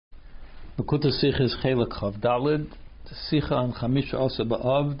Makuta Sikha is Chelek Chav Dalid. The Sikha on Chamisha Asa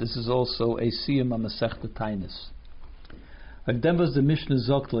Ba'av. This is also a Siyam on Masechta Tainis. Then was the Mishnah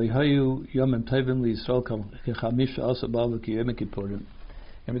Zokt Lehayu Yom Tovim LiYisrael Chamisha Asa Ba'av Ki Yom Kippurim.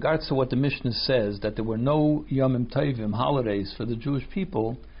 In regards to what the Mishnah says, that there were no Yom Tovim holidays for the Jewish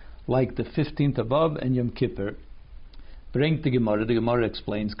people like the 15th of Av and Yom Kippur. Bring the Gemara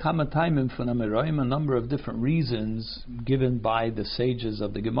explains Kama Taimim Fun Ameroim, a number of different reasons given by the sages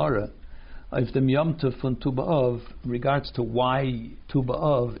of the Gemara. If the Yom Tov Fun Tu B'Av, regards to why Tu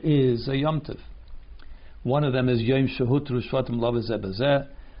B'Av is a Yom Tov. One of them is Yom Shehutru Shvatim Lavazeh Bazeh.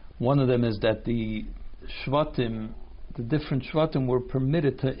 One of them is that the Shvatim, the different Shvatim, were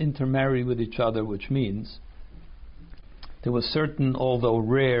permitted to intermarry with each other, which means there were certain, although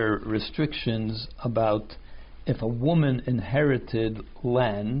rare, restrictions about if a woman inherited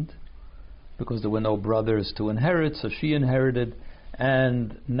land, because there were no brothers to inherit, so she inherited,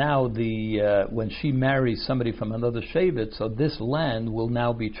 and now when she marries somebody from another Shevet, so this land will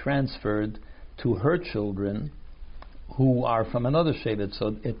now be transferred to her children who are from another Shevet.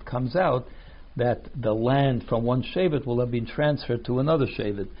 So it comes out that the land from one Shevet will have been transferred to another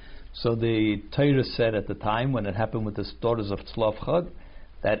Shevet. So the Torah said at the time, when it happened with the daughters of Tzlov,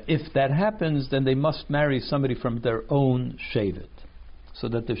 that if that happens, then they must marry somebody from their own Shevet, so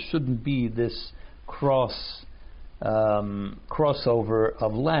that there shouldn't be this crossover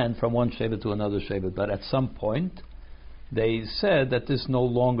of land from one Shevet to another Shevet. But at some point, they said that this no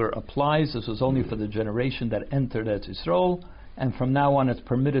longer applies. This was only for the generation that entered Eretz Yisrael, and from now on it's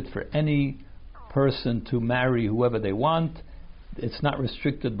permitted for any person to marry whoever they want. It's not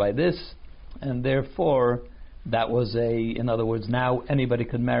restricted by this, and therefore that was in other words, now anybody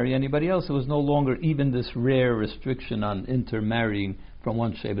could marry anybody else. There was no longer even this rare restriction on intermarrying from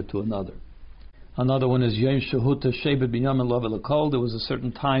one Shevet to another. Another one is Yom Shehuta Shevet Binyamin Lo V'Lakol. There was a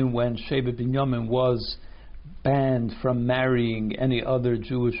certain time when Shevet Binyamin was banned from marrying any other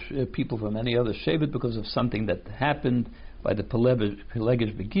Jewish people from any other Shevet because of something that happened by the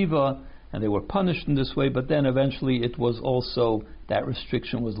Pelegish Begiva, and they were punished in this way. But then eventually it was also, that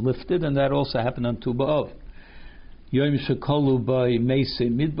restriction was lifted, and that also happened on Tu B'Av. Yom Shekolu by Meisei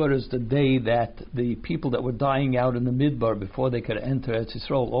Midbar is the day that the people that were dying out in the Midbar before they could enter Eretz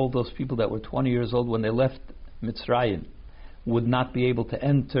Yisrael, all those people that were 20 years old when they left Mitzrayim, would not be able to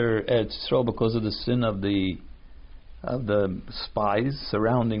enter Eretz Yisrael because of the sin of the spies,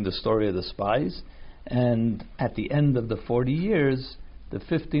 surrounding the story of the spies. And at the end of the 40 years, the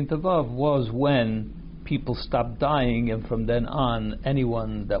 15th of Av was when people stopped dying, and from then on,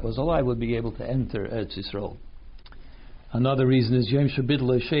 anyone that was alive would be able to enter Eretz Yisrael. Another reason is Yom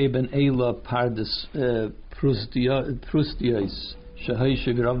Shabbat Shei Ben Eila Pardes Prustios Shehei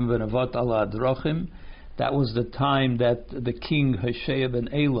Shegravim Ben Avat Ala Adrachim. That was the time that the king Hoshea ben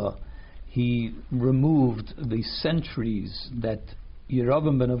Eila, he removed the sentries that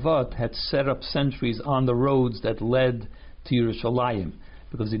Yeravim ben Avat had set up, sentries on the roads that led to Yerushalayim,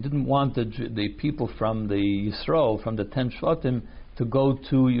 because he didn't want the people from the Yisrael, from the 10 Shvatim, to go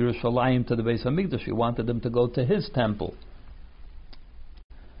to Yerushalayim, to the Beis HaMikdash. He wanted them to go to his temple.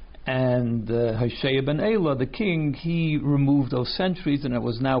 And Hoshea ben Eila, the king, he removed those sentries, and it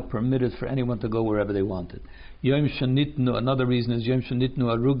was now permitted for anyone to go wherever they wanted. Yom Shanitnu, another reason is Yom Shanitnu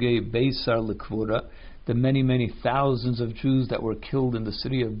Aruge Beisar Lekvura, the many thousands of Jews that were killed in the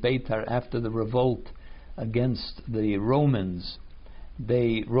city of Beitar after the revolt against the Romans.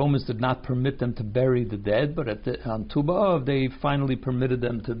 The Romans did not permit them to bury the dead, but on Tu B'Av they finally permitted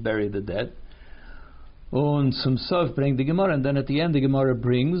them to bury the dead. Und zum Sof bring the Gemara, and then at the end the Gemara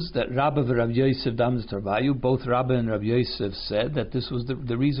brings that Rabba and Rav Yosef Damz Tarvayu, both Rabba and Rav Yosef said that this was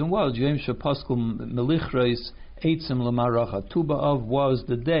the reason was Yom Shepaskel Melichreis Eitzim Lamaracha. Tu B'Av was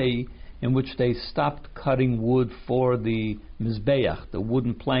the day in which they stopped cutting wood for the Mizbeach, the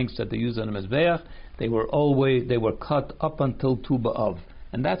wooden planks that they used on the Mizbeach. They were cut up until Tu B'Av,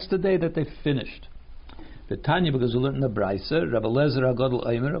 and that's the day that they finished. The Tanya, because we learned in the Brisa, Rabbi Lezer Agadol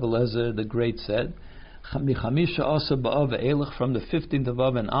Eimer, Rabbi Lezer the Great said, from the 15th of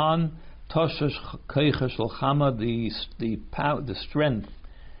Av and on, Toshash Keicha Shalchama, the strength,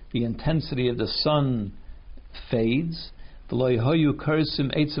 the intensity of the sun fades. So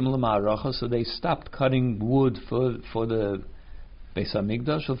they stopped cutting wood for the Beis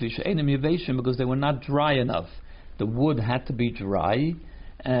HaMikdash because they were not dry enough. The wood had to be dry,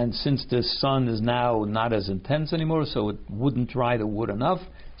 and since the sun is now not as intense anymore, so it wouldn't dry the wood enough,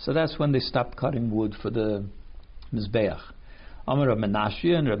 so that's when they stopped cutting wood for the Mizbeach. Amar Rav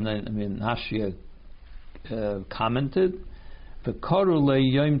Menashe, and Rav Menashe commented, The Karule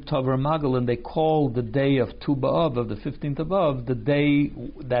Yom Tover Magal, and they called the day of Tu B'Av, of the 15th of Av, the day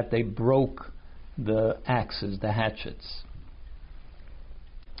that they broke the axes, the hatchets.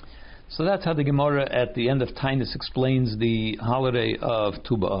 So that's how the Gemara at the end of Tainus explains the holiday of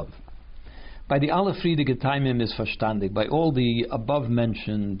Tu B'Av. By the Aleph Friedige Taimim is verstandig. By all the above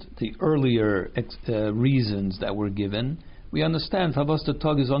mentioned, the earlier reasons that were given, we understand why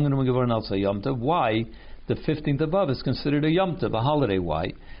the 15th of Av is considered a Yom Tov, a holiday.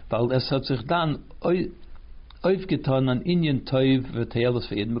 Why?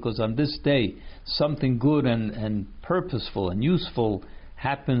 Because on this day something good and purposeful and useful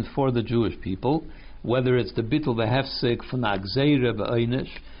happened for the Jewish people, whether it's the bittul v'hefsek from Agzeira v'einish,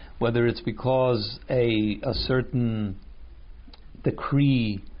 whether it's because a certain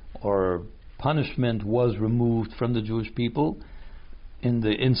decree or punishment was removed from the Jewish people. In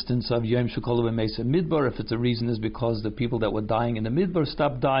the instance of Yom Shekolu v'Meisa Midbar, if it's a reason is because the people that were dying in the Midbar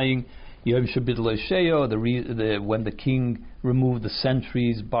stopped dying. Yom Shebidlo Sheo, when the king removed the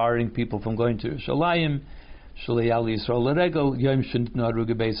sentries barring people from going to Yerushalayim. Shalei Yisrael L'Regel, Yom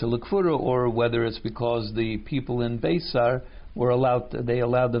Shenitnu Beisa L'Kfura, or whether it's because the people in Beisar they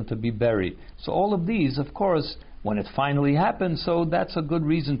allowed them to be buried. So all of these, of course, when it finally happened, so that's a good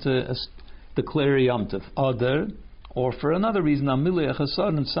reason to declare Yom Tov. Or for another reason,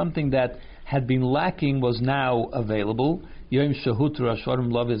 and something that had been lacking was now available. Yom Shehutra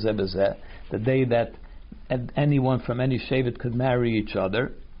Asharim Love is the day that anyone from any Shevet could marry each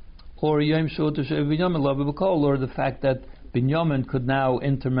other. Or Yom Shehutra Binyamin Love or the fact that Binyamin could now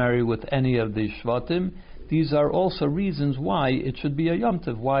intermarry with any of the Shvatim. These are also reasons why it should be a Yom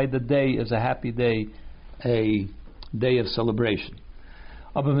Tov, why the day is a happy day, a day of celebration.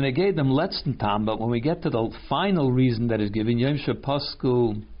 But when we get to the final reason that is given, Yom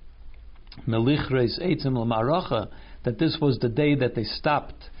Shepasku Melichres Eitzim L'Maracha, that this was the day that they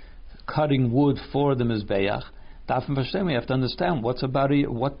stopped cutting wood for the Mizbeach. We have to understand what's about it.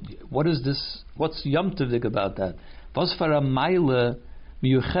 What is this? What's Yom Tovik about that? Was for a Meile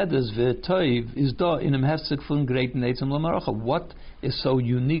Miyuchedes v'Toiv is da in einem Hefzig von Greiten Eitzim L'Maracha. What is so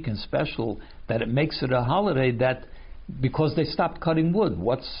unique and special that it makes it a holiday that? Because they stopped cutting wood.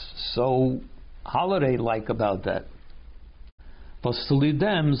 What's so holiday-like about that?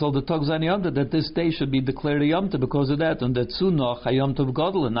 That this day should be declared a Yom Tov because of that. And that Tzunoch a Yom Tov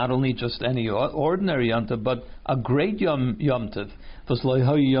Gadol, and not only just any ordinary Yom Tov, but a great Yom Tov.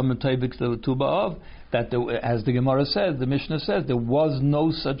 That as the Gemara says, the Mishnah says, there was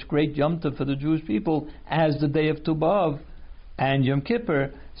no such great Yom Tov for the Jewish people as the day of Tu B'Av and Yom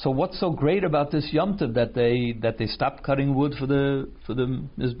Kippur. So what's so great about this Yom Tov that they stopped cutting wood for the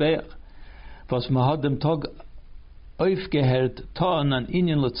Mizbeach? Was mahadem tog aufgehört ton an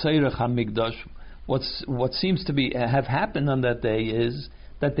inyan l'tzeirach hamikdash. What seems to have happened on that day is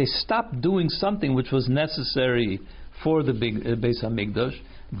that they stopped doing something which was necessary for the big Beis Hamikdash.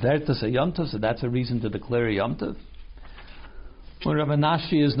 Vertas a Yom Tov, so that's a reason to declare a Yom Tov. When Rabbi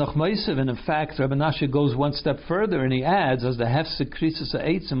Nashi is noch meisev, and in fact Rabbi Nashi goes one step further and he adds, as the hefsek krisis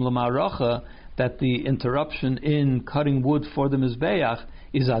ha'etzim l'maracha, that the interruption in cutting wood for the Mizbeach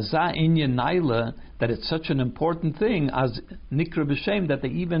is azah inyan naila, that it's such an important thing as nikra b'shem, that they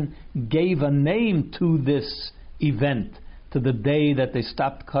even gave a name to this event, to the day that they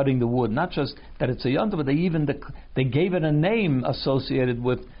stopped cutting the wood. Not just that it's a yom tov, but they gave it a name associated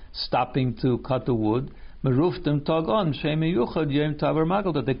with stopping to cut the wood. Meruftim tagon shemi yuchad yom taver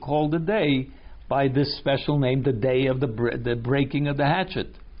magal, that they called the day by this special name, the day of the breaking of the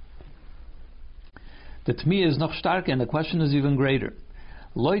hatchet. The Tmiya is noch starker, and the question is even greater.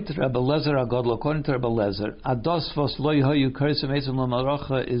 Loit Rebbe Lezer Agadol, according to Rebbe Lezer, Ados vos loy hoyu kersim etzim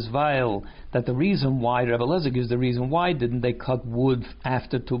l'maracha is vile, that the reason why, Rebbe Lezer gives the reason why didn't they cut wood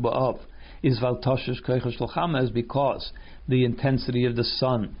after Tu B'Av, is val toshish koiches l'chama, is because the intensity of the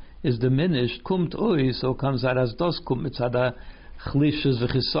sun is diminished, kumt ui, so comes out as dos kumt mitzada chlishes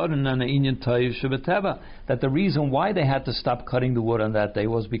v'chisorin and inyan toiv shebeteva, that the reason why they had to stop cutting the wood on that day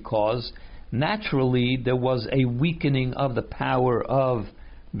was because naturally there was a weakening of the power of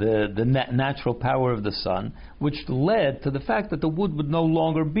the natural power of the sun, which led to the fact that the wood would no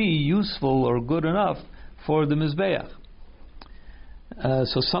longer be useful or good enough for the Mizbeach.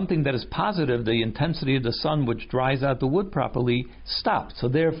 So something that is positive, the intensity of the sun which dries out the wood properly, stopped. So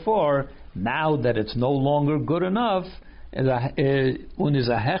therefore, now that it's no longer good enough, and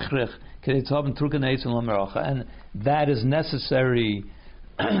that is necessary,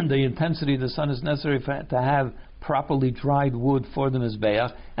 the intensity of the sun is necessary to have properly dried wood for the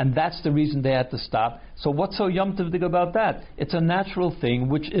Mizbeach, and that's the reason they had to stop. So what's so Yom Tovdik about that? It's a natural thing,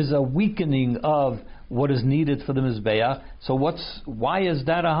 which is a weakening of what is needed for the Mizbeach. So why is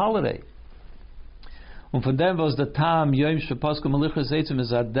that a holiday? Und von dem was der Tam Yom Shepasku Melichas Eitzim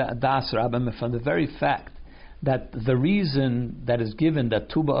is das Rabbim, from the very fact that the reason that is given that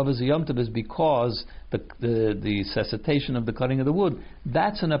Tu B'Av is a Yom Tov is because the cessation of the cutting of the wood.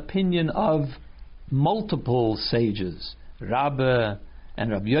 That's an opinion of multiple sages, Rabbi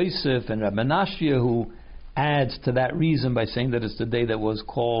and Rabbi Yosef and Rabbi Menashia, who adds to that reason by saying that it's the day that was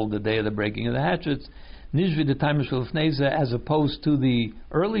called the day of the breaking of the hatchets, Nishvi the time as opposed to the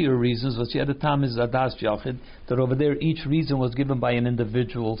earlier reasons, which the time is Adas Yachid, that over there each reason was given by an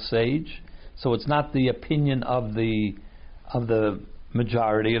individual sage. So it's not the opinion of the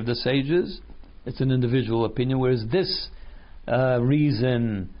majority of the sages; it's an individual opinion. Whereas this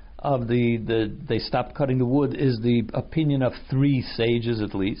reason of they stopped cutting the wood is the opinion of 3 sages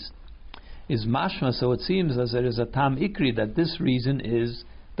at least. Is mashma. So it seems as there is a tam ikri that this reason is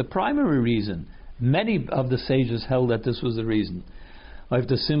the primary reason. Many of the sages held that this was the reason. Like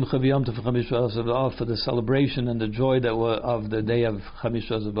the simcha v'yom tov for the celebration and the joy that were of the day of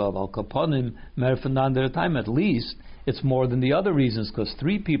Chamisha Zabav al kaponim merfanan their time. At least it's more than the other reasons, because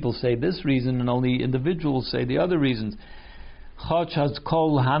 3 people say this reason and only individuals say the other reasons. And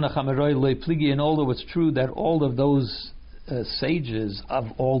although it's true that all of those sages of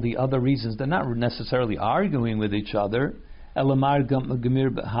all the other reasons, they're not necessarily arguing with each other. It's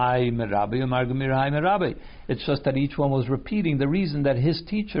just that each one was repeating the reason that his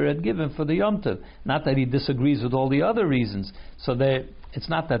teacher had given for the Yom Tov. Not that he disagrees with all the other reasons. So it's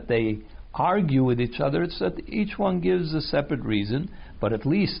not that they argue with each other, it's that each one gives a separate reason. But at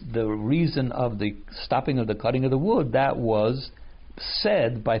least the reason of the stopping of the cutting of the wood, that was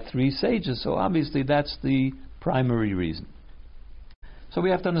said by 3 sages. So obviously that's the primary reason. So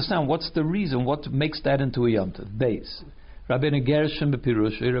we have to understand what's the reason, what makes that into a Yom Tov. Base. Rabbeinu Gershon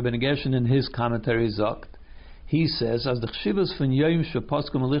in his commentary Zokt, he says, as the chshivas von Yom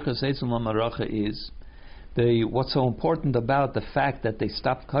Shepasku Melichas Eitzim LaMaracha is, what's so important about the fact that they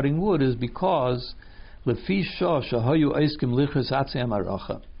stopped cutting wood is because at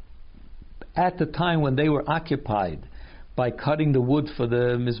the time when they were occupied by cutting the wood for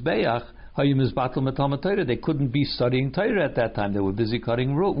the Mizbeach, they couldn't be studying Torah at that time. They were busy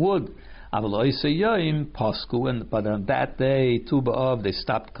cutting wood. But on that day, Tu B'Av, they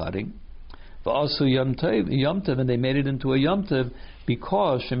stopped cutting. But also Yom Tov, and they made it into a Yom Tov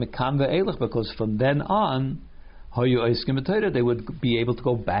because from then on, they would be able to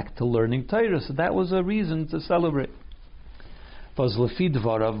go back to learning Torah. So that was a reason to celebrate.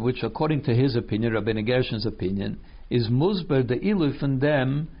 Which, according to his opinion, Rabbeinu Gershon's opinion, is Muzber the Iluf and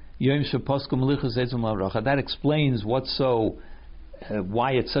them Yom Shepasku Melichas Eitzim LaMaracha. That explains why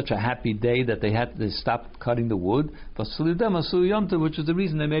it's such a happy day that they stopped cutting the wood. Which is the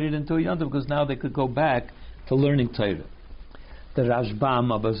reason they made it into a Yom Tov, because now they could go back to learning Torah. The Rashbam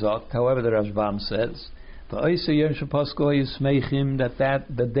Abazot, however, the Rashbam says, that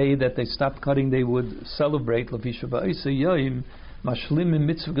the day that they stopped cutting, they would celebrate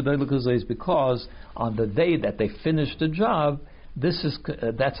because on the day that they finished the job,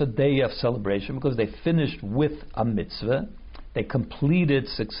 that's a day of celebration because they finished with a mitzvah. They completed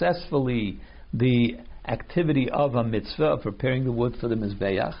successfully the activity of a mitzvah of preparing the wood for the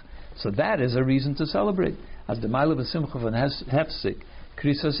Mizbeach. So that is a reason to celebrate. As the Ma'ila v'Simcha von Hefsik,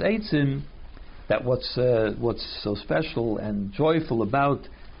 Krisas Eitzim, that what's so special and joyful about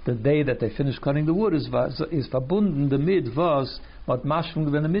the day that they finished cutting the wood is verbunden damit was what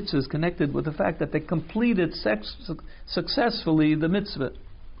mashmum ben the mitzvah is connected with the fact that they completed successfully the mitzvah.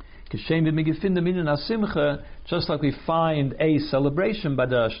 Just like we find a celebration by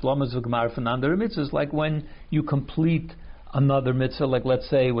the shlomas v'gemar from under mitzvahs, like when you complete another mitzvah, like let's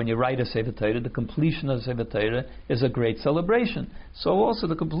say when you write a Sefer Torah, the completion of the Sefer Torah is a great celebration. So also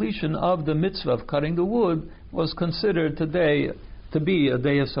the completion of the mitzvah of cutting the wood was considered today to be a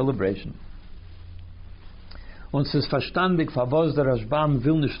day of celebration. Und es ist verstandig, was der Rashbam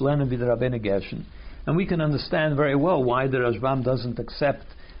will nicht lernen wie der Rabbeinu Gershon. And we can understand very well why the Rashbam doesn't accept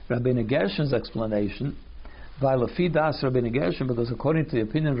Rabbeinu Gershon's explanation. Weil das Rabbeinu Gershon, because according to the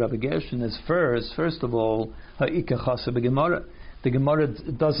opinion of Rabbi Gershon is first of all, the Gemara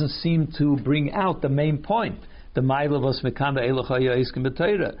doesn't seem to bring out the main point. The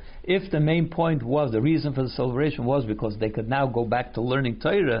if the main point was, the reason for the celebration was because they could now go back to learning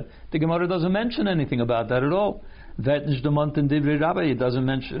Torah, the Gemara doesn't mention anything about that at all. Wird nicht der Mont in Divrei Rabbi,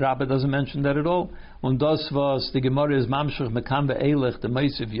 Rabbi doesn't mention that at all. Und das was the Gemara is mamshach mekam be'elech the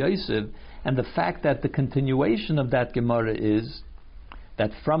Meisiv Yosef, and the fact that the continuation of that Gemara is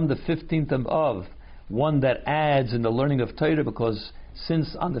that from the 15th of Av, one that adds in the learning of Torah, because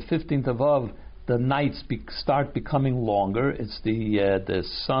since on the 15th of Av the nights start becoming longer, it's the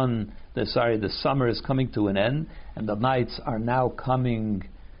summer is coming to an end, and the nights are now coming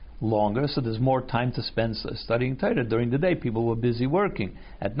longer, so there's more time to spend studying Torah. During the day, people were busy working.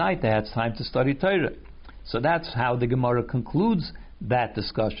 At night, they had time to study Torah. So that's how the Gemara concludes that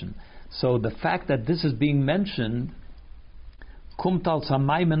discussion. So the fact that this is being mentioned, Kumtal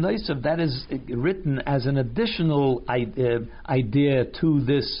Samayim and Yosef, that is written as an additional idea to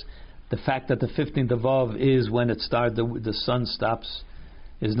this. The fact that the 15th of Av is when it starts, the sun stops,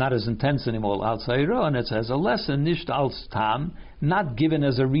 is not as intense anymore outside, and it has a lesson, Nisht als Tam, not given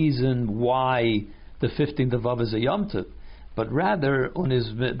as a reason why the 15th of Av is a Yom Tov, but rather on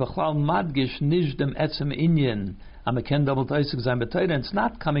his B'chlal Madgish Nishdem Etzem Inyan Amaken Double Taisik Zayin B'Torah. It's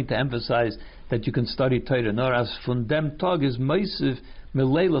not coming to emphasize that you can study Torah, nor as Fundem Tog is Meisiv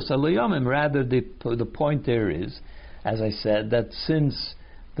Mileilos Alayomim. Rather, the point there is, as I said, that since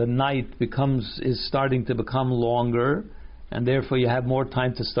the night is starting to become longer, and therefore you have more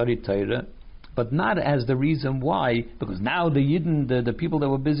time to study Torah, but not as the reason why, because now the Yidden, the people that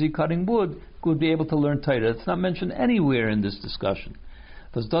were busy cutting wood, could be able to learn Torah. It's not mentioned anywhere in this discussion.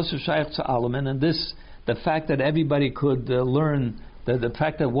 And this, the fact that everybody could learn, the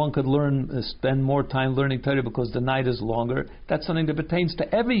fact that one could spend more time learning Torah because the night is longer, that's something that pertains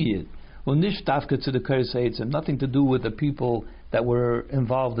to every Yid. Nothing to do with the people that were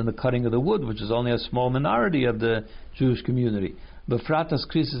involved in the cutting of the wood, which is only a small minority of the Jewish community. Befratas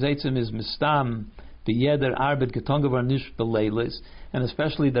krisis eitzim is mistam b'yeder arbet getongavar nish beleilis, and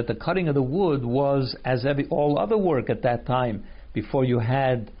especially that the cutting of the wood was as all other work at that time, before you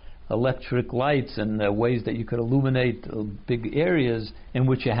had electric lights and ways that you could illuminate big areas in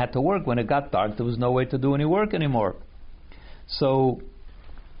which you had to work. When it got dark, there was no way to do any work anymore. So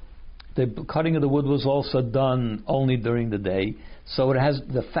the cutting of the wood was also done only during the day. So it has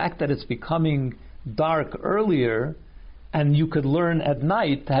the fact that it's becoming dark earlier and you could learn at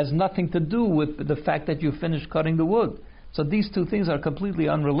night has nothing to do with the fact that you finished cutting the wood. So these two things are completely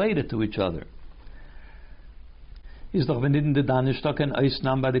unrelated to each other. So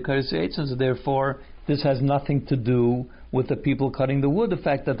therefore, this has nothing to do with the people cutting the wood, the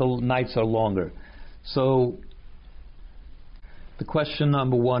fact that the nights are longer. So the question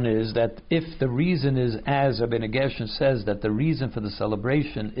number one is that if the reason is, as Rabbi Gershon says, that the reason for the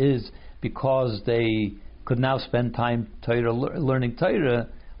celebration is because they could now spend time learning Torah,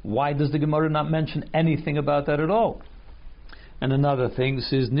 why does the Gemara not mention anything about that at all? And another thing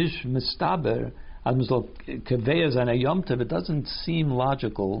says, Nish mistaber, it doesn't seem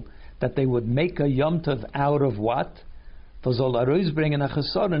logical that they would make a Yom Tov out of what?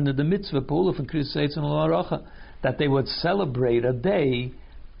 That they would celebrate a day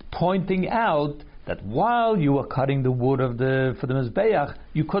pointing out that while you were cutting the wood for the Mizbeach,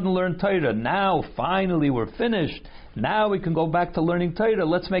 you couldn't learn Torah. Now, finally, we're finished. Now we can go back to learning Torah.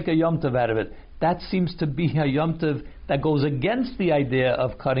 Let's make a Yom Tov out of it. That seems to be a Yom Tov that goes against the idea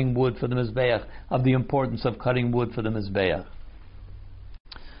of cutting wood for the Mizbeach, of the importance of cutting wood for the Mizbeach.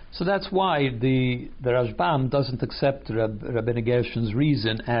 So that's why the Rashbam doesn't accept Rabbi Gershon's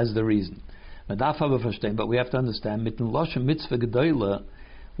reason as the reason. But we have to understand,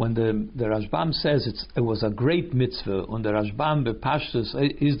 when the Rashbam says it was a great mitzvah, and the Rashbam bepashtus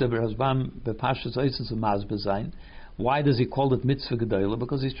is the Rashbam bepashtus oises mazbe sein. Why does he call it mitzvah gedola?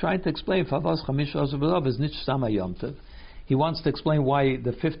 Because he's trying to explain Favas Chamish Osav is nicht Sama Yom Tov. He wants to explain why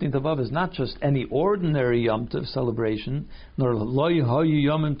the 15th of Av is not just any ordinary Yom Tov celebration, nor Loi Hayu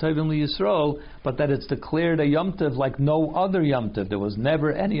Yomim Tovim LiYisrael, but that it's declared a Yom Tov like no other Yom Tov. There was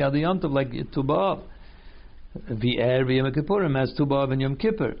never any other Yom Tov like Tu B'Av. V'er v'Yom Kippurim as Tu B'Av and Yom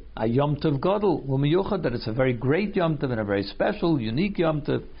Kippur. A Yom Tov Gadol u'miyuchad, that it's a very great Yom Tov and a very special, unique Yom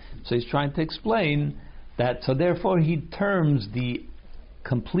Tov. So he's trying to explain that. So therefore he terms the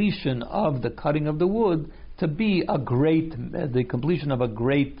completion of the cutting of the wood to be the completion of a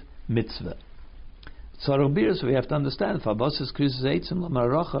great mitzvah. So we have to understand,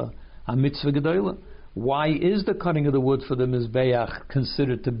 why is the cutting of the wood for the Mizbeach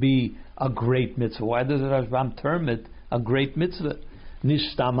considered to be a great mitzvah? Why does the Rashbam term it a great mitzvah?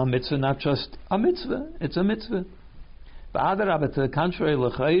 Nishtama mitzvah, not just a mitzvah, it's a mitzvah. But to the contrary,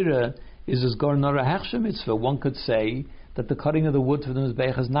 l'chayre is as gornara hechsha mitzvah. One could say that the cutting of the wood for the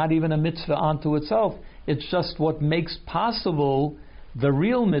Mizbeach is not even a mitzvah unto itself. It's just what makes possible the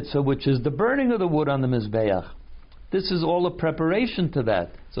real mitzvah, which is the burning of the wood on the Mizbeach. This is all a preparation to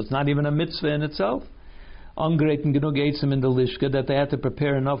that. So it's not even a mitzvah in itself. Angreiten genug eitzim in the lishka, that they had to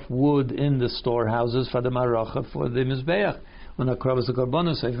prepare enough wood in the storehouses for the maracha, for the mizbeach, when a kravas the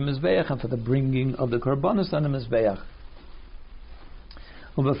korbanos for mizbeach, and for the bringing of the korbanos on the mizbeach.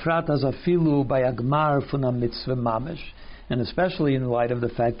 Ubefrat as afilu by agmar fun a mitzvah mamish, and especially in light of the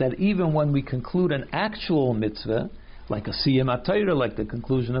fact that even when we conclude an actual mitzvah, like a siyam atayra, like the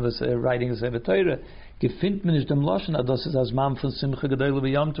conclusion of a writing a sefer Torah, gefindt man nicht dem Lashon, das ist as man von simcha gedoyle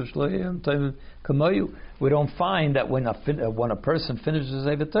b'yom tov shloim kamoyu. We don't find that when a person finishes a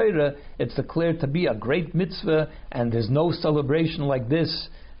sefer Torah, it's declared to be a great mitzvah, and there's no celebration like this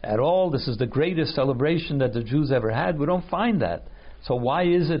at all. This is the greatest celebration that the Jews ever had. We don't find that. So why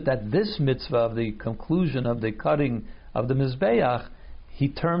is it that this mitzvah of the conclusion of the cutting of the mizbeach, he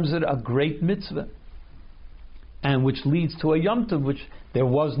terms it a great mitzvah, and which leads to a Yom Tov, which there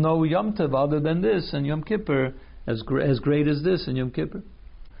was no Yom Tov other than this, and Yom Kippur as great as this in Yom Kippur.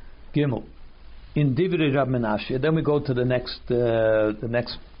 Gimel. In Divrei Rab Menashe, then we go to the next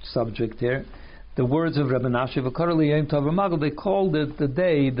subject here. The words of Rab Menashe, V'karli Yom Tov Magel, they called it the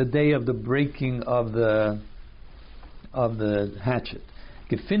day of the breaking of the hatchet.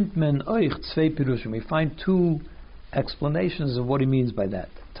 Gefindt men euch zwei pirushim. We find two explanations of what he means by that.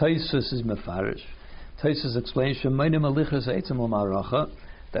 Taisus is mefarish. Taisus explains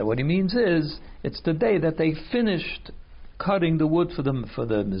that what he means is it's the day that they finished cutting the wood for the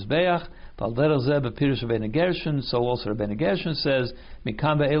mizbeach. So also Rabbeinu Gershon says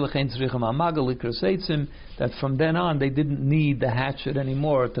that from then on they didn't need the hatchet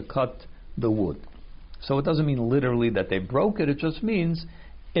anymore to cut the wood. So it doesn't mean literally that they broke it. It just means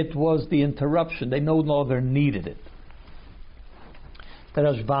it was the interruption. They no longer needed it. The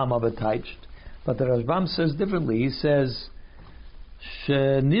Rashbam abeteicht. But the Rashbam says differently. He says,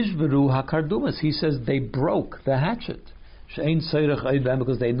 "Shenishberu hakardumas." He says they broke the hatchet. She'ein seirach oidem,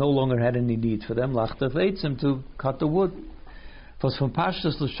 because they no longer had any need for them. Lachtef eitzim, to cut the wood. From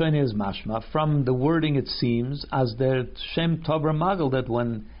Pashtus l'shoni is mashma. From the wording, it seems as their shem tov magel, that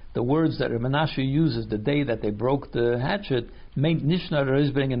when the words that Reb Menashe uses, the day that they broke the hatchet, meint nishna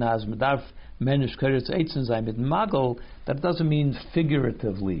reisbringen as medarf menish keretz eitzim zayin mit magel. That doesn't mean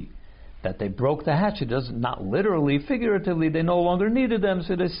figuratively that they broke the hatchet. Doesn't, not literally, figuratively, they no longer needed them,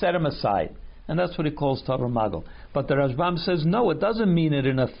 so they set them aside. And that's what he calls Tavar Magel. But the Rashbam says, no, it doesn't mean it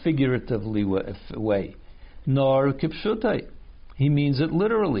in a figuratively way. Nor Kipshutai. He means it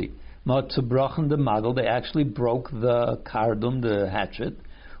literally. Matzubrachen the Magel, they actually broke the kardum, the hatchet.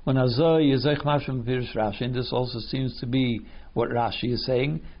 When Azoi Yezech Mashim Pirish Rashi, and this also seems to be what Rashi is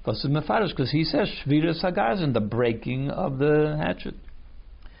saying, because he says Shviras Hagarzin, the breaking of the hatchet.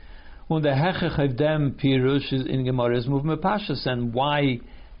 When the hechech of them pirush is in Gemara is movement pashas, and why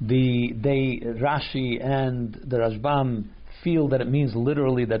Rashi and the Rashbam feel that it means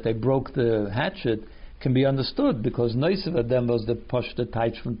literally that they broke the hatchet can be understood, because Noisev of them was the pashta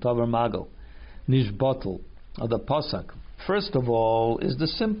taich from Tavar Magel, Nishbotel, or the Pasak. First of all is the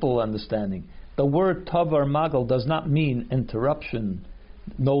simple understanding. The word Tavar Magel does not mean interruption,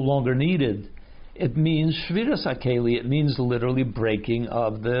 no longer needed. It means shviras hakeli. It means literally breaking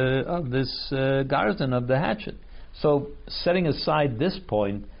of this garden of the hatchet. So, setting aside this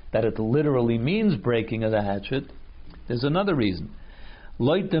point that it literally means breaking of the hatchet, there's another reason.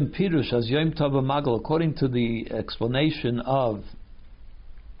 Loitem pirush as yom tov magel, according to the explanation of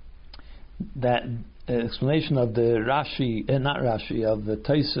that explanation of the Rashi, of the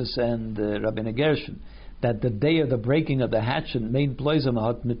Taisus and Rabbeinu Gershon, that the day of the breaking of the hatchet made blazem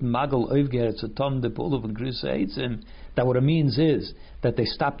hat mit magel oivgeret tom de pulav and grisa eitzim. That what it means is that they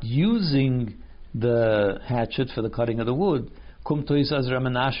stopped using the hatchet for the cutting of the wood. Kum tois as Reb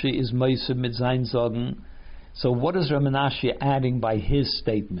Menashe is meisub mit zayin sagen. So what is Reb Menashe adding by his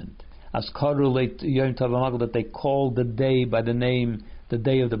statement? As karu leit yom tov magel, that they called the day by the name, the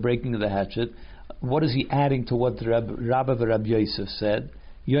day of the breaking of the hatchet. What is he adding to what Rabbi Rabbi Yosef said?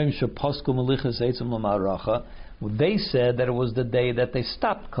 They said that it was the day that they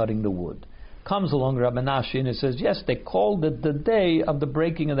stopped cutting the wood. Comes along Rabbi Menashe and it says, yes, they called it the day of the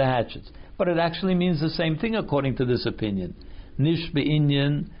breaking of the hatchets, but it actually means the same thing according to this opinion. Nish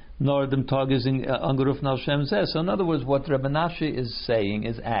be'inyan nor dem tag is angeruf nal Shem zeh. So in other words, what Rabbi Menashe is saying,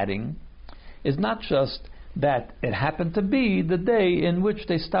 is adding, is not just that it happened to be the day in which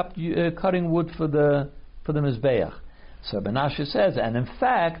they stopped cutting wood for the Mizbeach. So Rabbi Menashe says, and in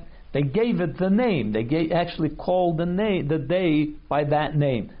fact, they gave it the name. They actually called the day by that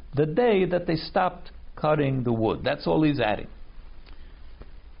name. The day that they stopped cutting the wood. That's all he's adding.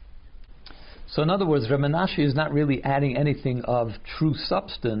 So in other words, Rabbi Menashe is not really adding anything of true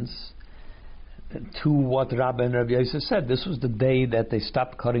substance. to what Rabbi and Rabbi Yosef said. This was the day that they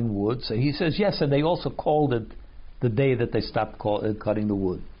stopped cutting wood. So he says, yes, and they also called it the day that they stopped cutting the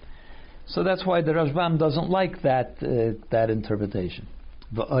wood. So that's why the Rashbam doesn't like that interpretation.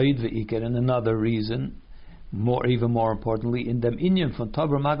 And another reason, even more importantly, in dem inyan von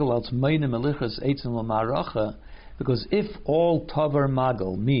Tavar Magal als meine melichas eitzen l'maracha, because if all Tavar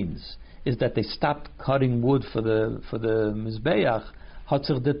Magal means is that they stopped cutting wood for the Mizbeach, hat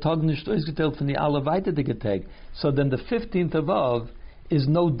sich der Tag nicht ausgeteilt von die alle weitere Tag. So then the 15th of Av is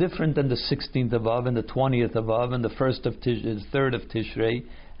no different than the 16th of Av and the 20th of Av and the 3rd of Tishrei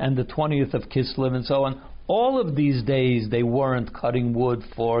and the 20th of Kislev and so on. All of these days they weren't cutting wood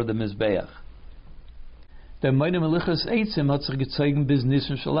for the Mizbeach. Der meine Melichas Eitzim hat sich gezeugen bis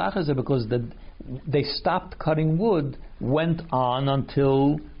Nisan Shalachas, because they stopped cutting wood went on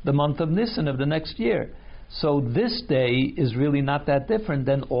until the month of Nisan of the next year. So this day is really not that different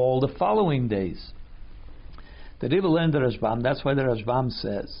than all the following days. The Rebbe learned the Rashbam. That's why the Rashbam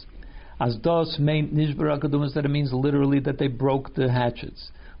says, "As das meint nishbara kadumas," that it means literally that they broke the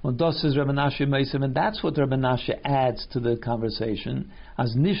hatchets. When das is Rabbi Nashe Meisim, and that's what Rabbi Nashe adds to the conversation.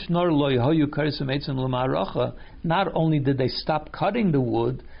 As nishnor loy hayu karisim eitzim l'maracha. Not only did they stop cutting the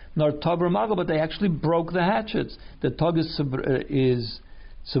wood, nor taber magal, but they actually broke the hatchets. The tog is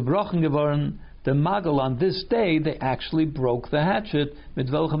zerbrochen geworden. The magal on this day, they actually broke the hatchet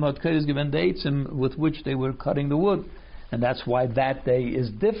with which they were cutting the wood, and that's why that day is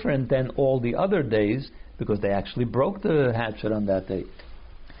different than all the other days, because they actually broke the hatchet on that day.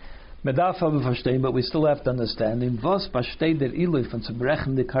 But we still have to understand in was besteht der Ilui von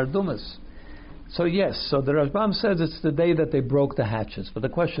zerbrechen die kardumas. So yes, so the Rashbam says it's the day that they broke the hatchets. But the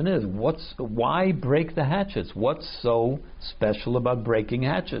question is, why break the hatchets? What's so special about breaking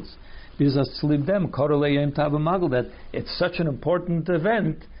hatchets? That it's such an important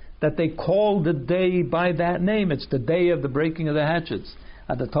event that they call the day by that name. It's the day of the breaking of the hatchets.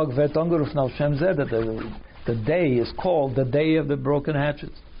 At the Tog Vet Ongeruf Now Shem said that the day is called the day of the broken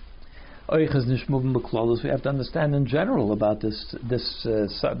hatchets. We have to understand in general about this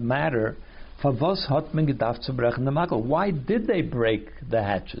matter. Why did they break the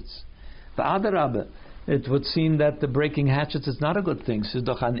hatchets? It would seem that the breaking hatchets is not a good thing.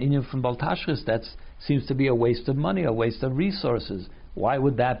 That seems to be a waste of money, a waste of resources. Why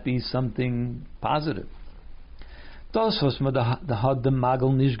would that be something positive?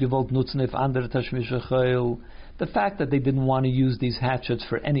 The fact that they didn't want to use these hatchets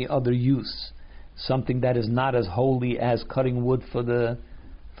for any other use, something that is not as holy as cutting wood for the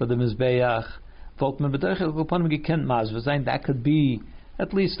Mizbeach, that could be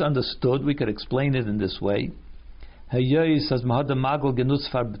at least understood. We could explain it in this way. Since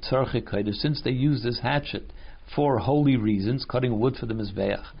they use this hatchet for holy reasons, cutting wood for the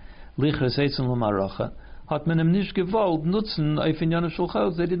Mizbeach,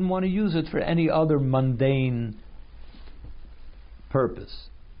 they didn't want to use it for any other mundane purpose.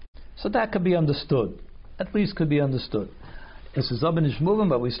 So that could be understood. At least could be understood.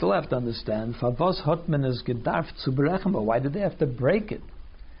 But we still have to understand, but why did they have to break it?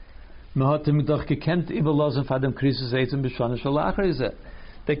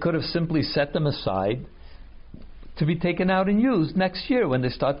 They could have simply set them aside to be taken out and used next year when they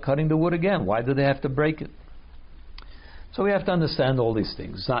start cutting the wood again. Why do they have to break it? So we have to understand all these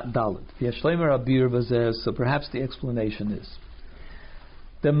things. So perhaps the explanation is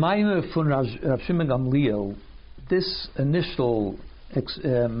the Maimah von Rav Shimon Gamliel, this initial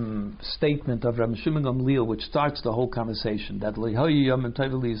statement of Rav Shimon Gamliel, which starts the whole conversation, that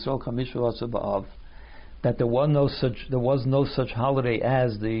there was no such holiday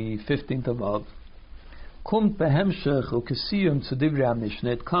as the 15th of Av.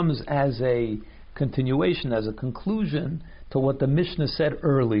 It comes as a continuation, as a conclusion to what the Mishnah said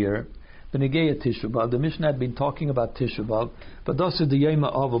earlier. The Mishnah had been talking about Tisha B'Av, but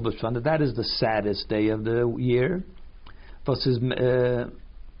that is the saddest day of the year.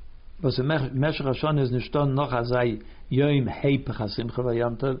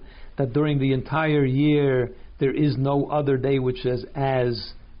 That during the entire year there is no other day which is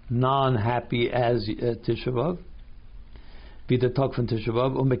as non-happy as Tisha B'Av.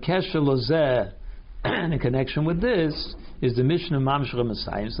 And in connection with this is the Mishnah Mamshech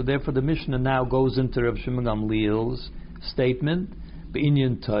Messiah. So therefore the Mishnah now goes into Rav Shimon Gamliel's statement,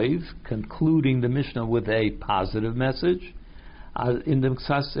 B'inyan Toiv, concluding the Mishnah with a positive message. In the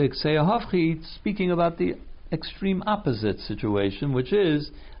Ksei Hafchi, speaking about the extreme opposite situation, which is,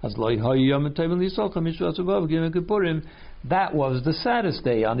 that was the saddest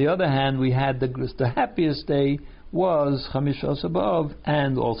day. On the other hand, we had the happiest day was Chamisha B'Av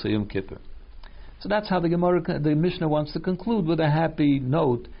and also Yom Kippur. So that's how the Mishnah wants to conclude, with a happy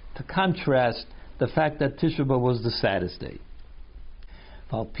note to contrast the fact that Tisha B'Av was the saddest day.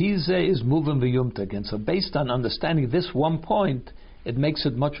 Valpize is moving v'yumta again. So based on understanding this one point, it makes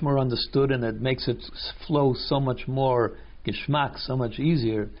it much more understood, and it makes it flow so much more geschmack, so much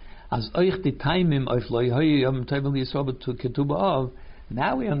easier. As euch die Taimim auf lo yehoyu yom tovim liyisrael ketu b'av.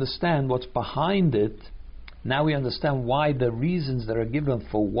 Now we understand what's behind it. Now we understand why the reasons that are given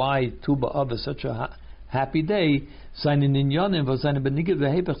for why Tu B'Av is such a happy day. Seine Ninyonim was seine beniged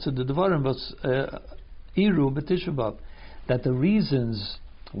v'hepech zu the Devarim was Iru b'Tisha B'Av. That the reasons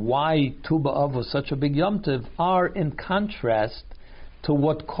why Tu B'Av was such a big Yom Tov are in contrast to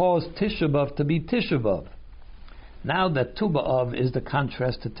what caused Tisha B'Av to be Tisha B'Av. Now that Tu B'Av is the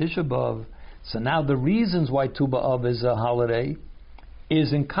contrast to Tisha B'Av, so now the reasons why Tu B'Av is a holiday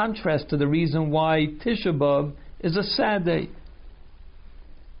is in contrast to the reason why Tisha B'Av is a sad day.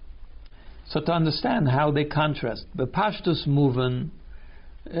 So to understand how they contrast, B'Pashtus Muvan,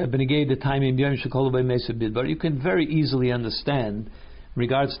 B'Negei the time in Yom Shekol B'Mesa Bidbar, you can very easily understand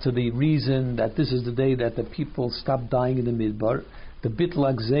regards to the reason that this is the day that the people stopped dying in the Midbar, the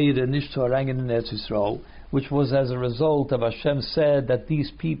Bitlag Zeir Nish Toarangin in Eretz Yisrael, which was as a result of Hashem said that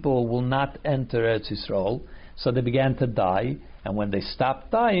these people will not enter Eretz Yisrael, so they began to die. And when they stop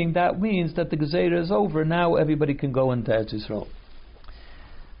dying, that means that the Gezeira is over. Now everybody can go into Eretz Yisrael.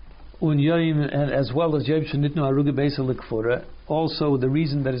 And as well as Yom Shenitnu Harugi Beisa Likfura, also the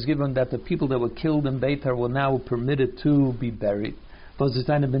reason that is given that the people that were killed in Beitar were now permitted to be buried. Was es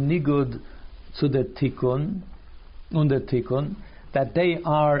eine benigud zu der Tikkun, that they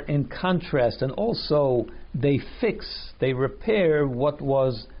are in contrast, and also they repair what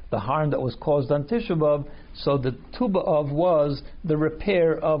was the harm that was caused on Tisha B'Av. So the Tu B'Av was the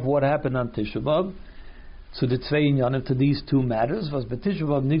repair of what happened on Tisha B'Av. So the Tzvei Inyanim, to these two matters, was B'Tisha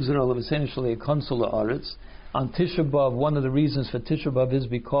B'Av Nigzer Olav essentially a consul Aretz. On Tisha B'Av, one of the reasons for Tisha B'Av is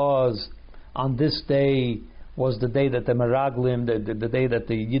because on this day was the day that the Meraglim, the day that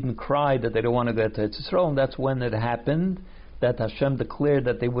the Yidden cried that they don't want to go to Eretz Yisrael, and that's when it happened that Hashem declared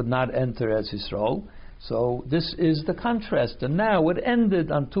that they would not enter Eretz Yisrael. So this is the contrast, and now it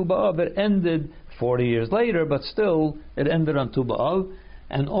ended on Tu B'Av. It ended 40 years later, but still it ended on Tu B'Av.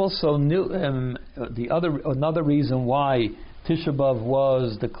 And also another reason why Tisha B'Av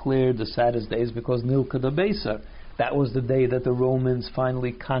was declared the saddest day is because Nilka de Beisar. That was the day that the Romans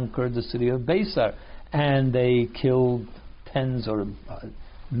finally conquered the city of Beisar, and they killed tens or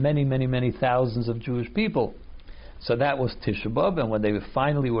many thousands of Jewish people. So that was Tisha B'Av, and when they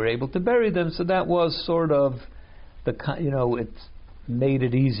finally were able to bury them, so that was sort of it made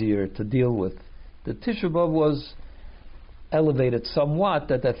it easier to deal with. The Tisha B'Av was elevated somewhat,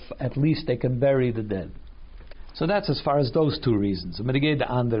 that at least they can bury the dead. So that's as far as those two reasons. I'm going to give the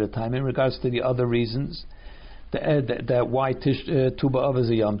andere time in regards to the other reasons that why Tu B'Av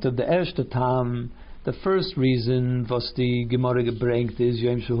is a Yom Tov. The erste tam, the first reason was the Gemara gebringt is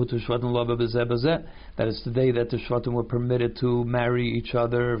Yom Shehutu Shvatim Lava B'Zeh B'Zeh, that it's the day that the Shvatim were permitted to marry each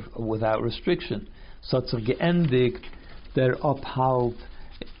other without restriction. Such a geendigt, their uphalt,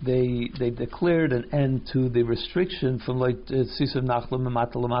 they declared an end to the restriction from like Sisav Nachlam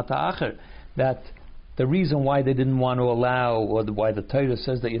Mata Lamata Acher, that the reason why they didn't want to allow, or why the Torah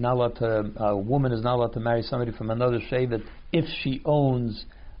says that you're not allowed to, a woman is not allowed to marry somebody from another shevet if she owns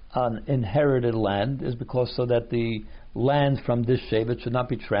an inherited land, is because so that the land from this shevet should not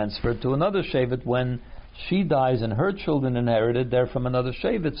be transferred to another shevet when she dies and her children inherited, they're from another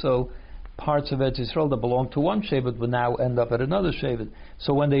shevet. So parts of Eretz Yisrael that belong to one shevet would now end up at another shevet.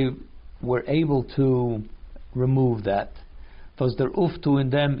 So when they were able to remove that, was der uftu in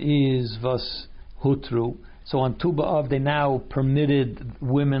them is was hutru. So on Tu B'Av they now permitted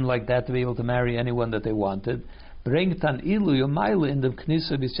women like that to be able to marry anyone that they wanted. Bringt an ilu yomayla in the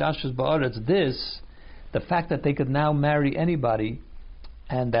knisa b'syashus ba'aretz. This, the fact that they could now marry anybody,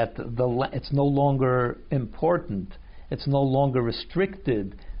 and that it's no longer important, it's no longer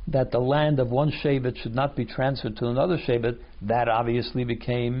restricted, that the land of one shevet should not be transferred to another shevet, that obviously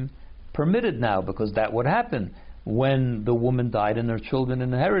became permitted now, because that would happen when the woman died and her children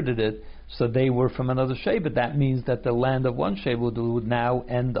inherited it, so they were from another shevet. That means that the land of one shevet would now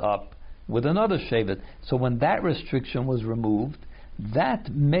end up with another shevet. So when that restriction was removed, that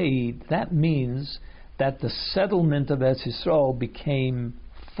means that the settlement of Eretz Yisrael became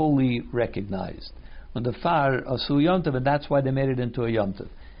fully recognized. And that's why they made it into a Yom Tov.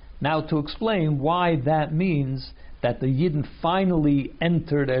 Now to explain why that means that the Yidden finally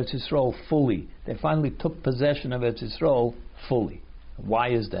entered Eretz Yisrael fully. They finally took possession of Eretz Yisrael fully. Why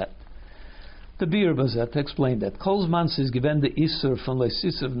is that? The beer Bazet explained that Kolzmans is given the Isser from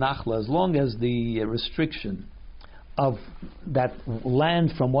Leisisr of Nachla, as long as the restriction of that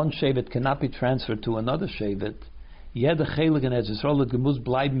land from one Shevet cannot be transferred to another Shevet. Jede Chelek in Eretz Yisrael gemus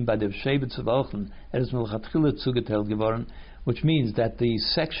bleiben bei der Shevet zu welchen is melchatchila zugeteilt geworden, which means that the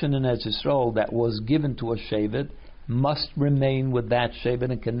section in Eretz Yisrael that was given to a Shevet must remain with that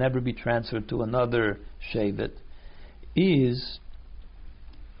Shevet and can never be transferred to another Shevet.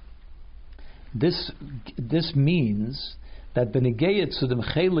 This means that benegayet zu dem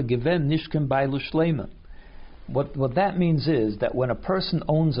Chelek given nishken bailu shleima. What that means is that when a person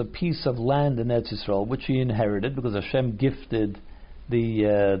owns a piece of land in Eretz Yisrael, which he inherited because Hashem gifted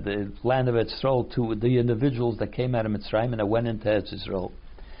the land of Eretz Yisrael to the individuals that came out of Mitzrayim and that went into Eretz Yisrael.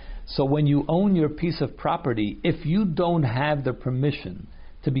 So when you own your piece of property, if you don't have the permission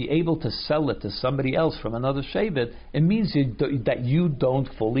to be able to sell it to somebody else from another Shevet, it means that you don't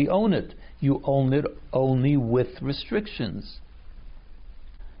fully own it. You own it only with restrictions.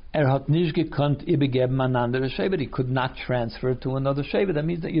 Hat nicht gekonnt übergeben an andere Shevet. He could not transfer it to another Shevet. That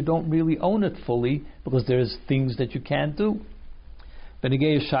means that you don't really own it fully because there's things that you can't do.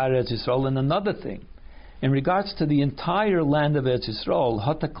 Benegei Shar Eretz Yisrael, and another thing, in regards to the entire land of Eretz Yisrael,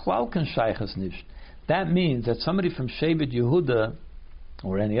 hat klal ken shaychas nicht. That means that somebody from Shevet Yehuda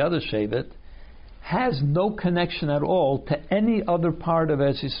or any other Shevet has no connection at all to any other part of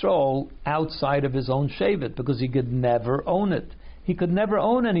Eretz Yisrael outside of his own Shevet, because he could never own it. He could never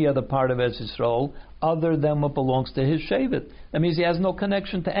own any other part of Eretz Yisrael other than what belongs to his Shevet. That means he has no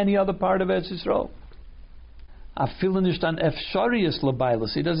connection to any other part of Eretz Yisrael.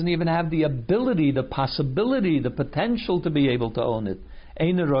 He doesn't even have the ability, the possibility, the potential to be able to own it.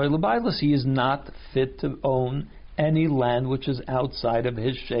 He is not fit to own any land which is outside of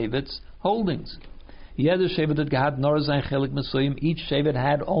his Shevet's holdings. Each Shevet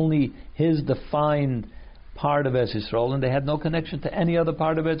had only his defined part of Eretz Yisrael, and they had no connection to any other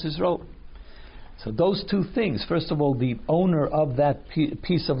part of Eretz Yisrael. So those two things, first of all, the owner of that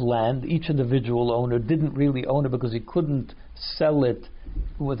piece of land, each individual owner, didn't really own it because he couldn't sell it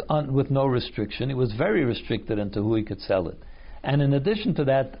with no restriction. He was very restricted into who he could sell it. And in addition to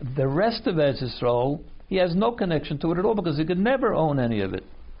that, the rest of Eretz Yisrael, he has no connection to it at all because he could never own any of it.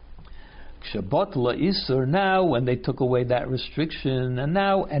 Now, when they took away that restriction, and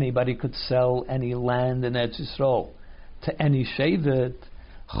now anybody could sell any land in Eretz Yisrael to any Shevet.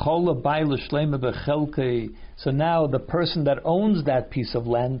 So now the person that owns that piece of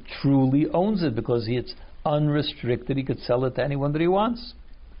land truly owns it because it's unrestricted. He could sell it to anyone that he wants.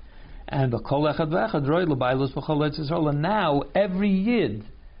 And now every Yid,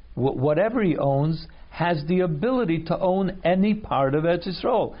 whatever he owns, has the ability to own any part of Eretz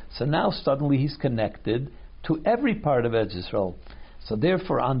Yisrael. So now suddenly he's connected to every part of Eretz Yisrael. So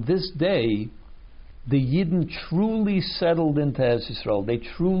therefore on this day, the Yidden truly settled into Eretz Yisrael. They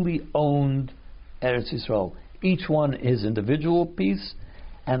truly owned Eretz Yisrael. Each one his individual piece,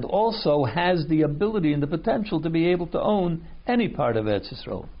 and also has the ability and the potential to be able to own any part of Eretz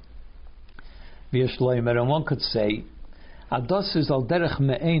Yisrael. And one could say, that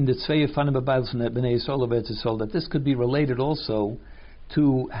this could be related also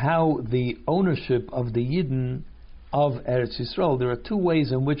to how the ownership of the Yidden of Eretz Yisrael. There are two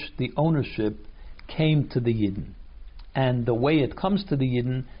ways in which the ownership came to the Yidden, and the way it comes to the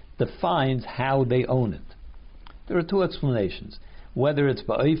Yidden defines how they own it. There are two explanations. Whether it's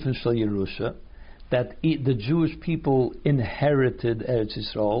ba'ofen shel Yerusha, that the Jewish people inherited Eretz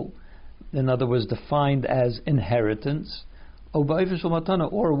Yisrael, in other words, defined as inheritance, or ba'ofen shel matana,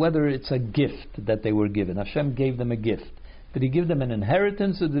 or whether it's a gift that they were given. Hashem gave them a gift. Did He give them an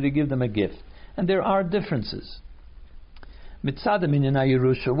inheritance, or did He give them a gift? And there are differences. Mitzad Minyana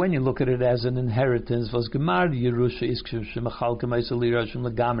Yerusha, when you look at it as an inheritance, was Gemar Yerusha is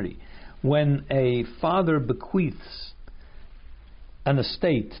Legamri. When a father bequeaths an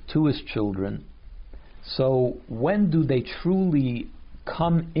estate to his children, so when do they truly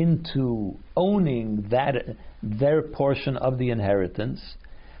come into owning their portion of the inheritance?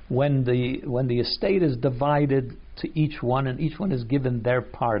 When the estate is divided to each one, and each one is given their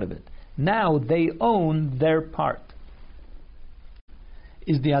part of it. Now they own their part.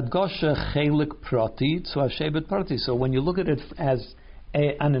 Is the Adgosha Chelek Prati to Shevet Prati. So when you look at it as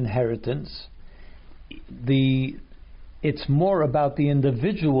an inheritance, it's more about the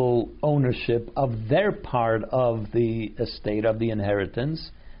individual ownership of their part of the estate, of the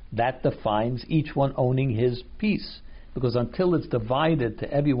inheritance. That defines each one owning his piece. Because until it's divided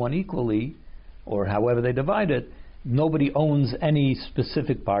to everyone equally, or however they divide it, nobody owns any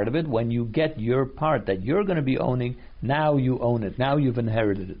specific part of it. When you get your part that you're going to be owning, now you own it. Now you've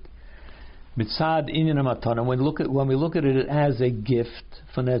inherited it. Mitzad inyan matana. When we look at it as a gift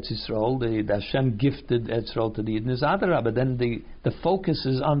from Eretz Yisrael, the Hashem gifted Eretz Yisrael to the Yidden is Adarabah. But then the focus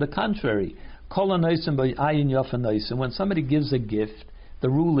is on the contrary. Kol ha'nosim b'ayin yafa nosim. When somebody gives a gift, the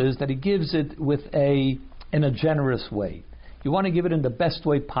rule is that he gives it in a generous way. You want to give it in the best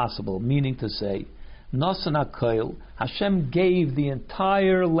way possible, meaning to say, Nosan HaKoil, Hashem gave the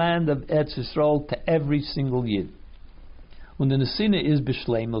entire land of Eretz Yisrael to every single Yid. When the Nesina is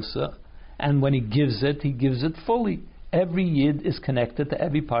B'Shleimusa, and when he gives it fully. Every Yid is connected to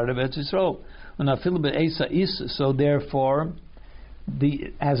every part of Eretz Yisrael. So therefore,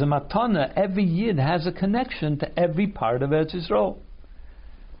 as a matana, every Yid has a connection to every part of Eretz Yisrael.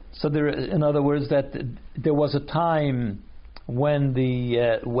 So in other words, that there was a time when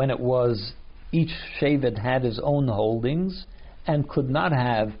it was each Shevet had his own holdings and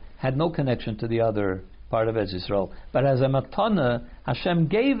had no connection to the other part of Eretz Yisrael. But as a matana, Hashem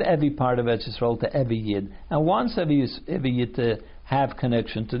gave every part of Eretz Yisrael to every Yid and wants every Yid to have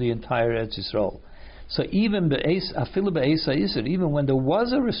connection to the entire Eretz Yisrael. So even when there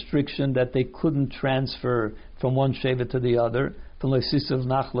was a restriction that they couldn't transfer from one Shevet to the other, from like Sisav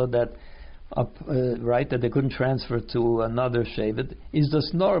Nachla, that they couldn't transfer to another Shevet, is the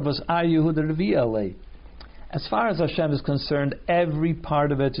Snorvas Ar Yehuda Revi. As far as Hashem is concerned, every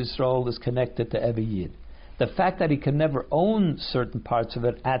part of Eretz Yisrael is connected to every Yid. The fact that he can never own certain parts of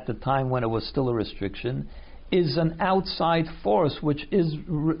it at the time when it was still a restriction is an outside force which is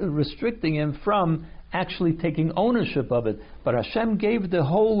restricting him from actually taking ownership of it. But Hashem gave the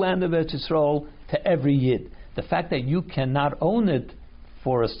whole land of Eretz Yisrael to every Yid. The fact that you cannot own it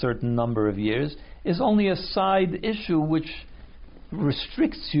for a certain number of years is only a side issue which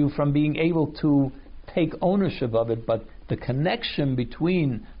restricts you from being able to take ownership of it. But the connection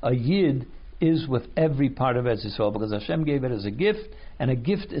between a Yid is with every part of Eretz Yisrael, because Hashem gave it as a gift, and a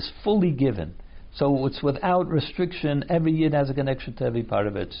gift is fully given. So it's without restriction. Every Yid has a connection to every part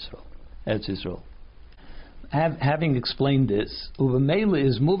of Eretz Yisrael. Having explained this, Uvamela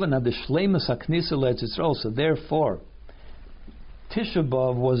is moving at the Shleimus HaKnisa Eretz Yisrael. So therefore, Tisha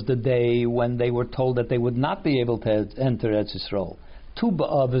B'Av was the day when they were told that they would not be able to enter Eretz Yisrael. Tu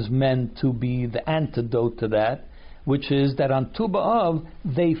B'Av is meant to be the antidote to that, which is that on Tu B'Av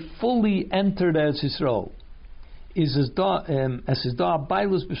they fully entered Eretz Yisrael.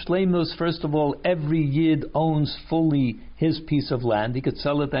 First of all, every Yid owns fully his piece of land. He could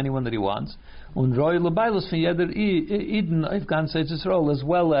sell it to anyone that he wants. As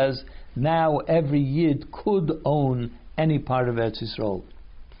well as now every Yid could own any part of Eretz Yisrael.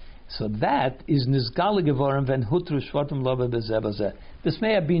 So that is nizgale gevoren ven hutru shvatim lo bezeh. This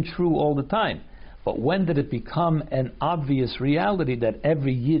may have been true all the time, but when did it become an obvious reality that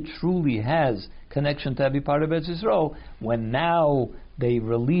every Yid truly has connection to every part of Eretz Yisrael? When now they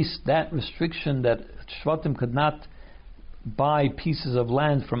released that restriction that shvatim could not buy pieces of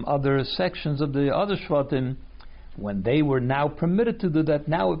land from other sections of the other shvatim, when they were now permitted to do that,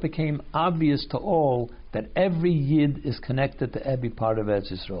 now it became obvious to all that every Yid is connected to every part of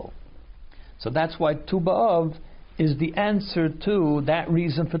Eretz Yisrael. So that's why Tu B'Av is the answer to, that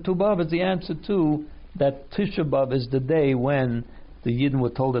reason for Tu B'Av is the answer to that Tisha B'Av is the day when the Yidden were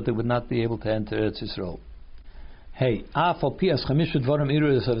told that they would not be able to enter Eretz Yisrael. Hey,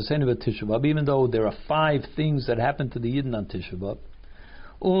 even though there are 5 things that happened to the Yidden on Tisha B'Av,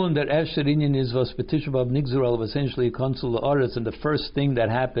 and the first thing that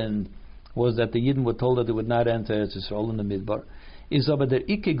happened was that the Yidden were told that they would not enter Eretz Yisrael in the Midbar.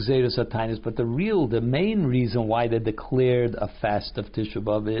 But the main reason why they declared a fast of Tisha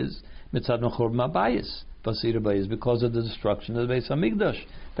B'Av is because of the destruction of the Beis Hamikdash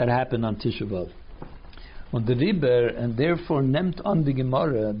that happened on Tisha B'Av. And therefore, nemt on the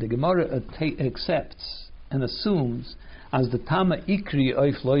Gemara accepts and assumes as the Tama Ikri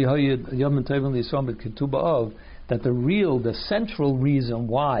that the central reason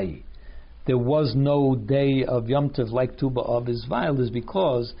why there was no day of Yom Tov like Tu B'Av is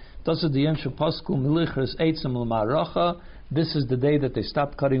because this is the day that they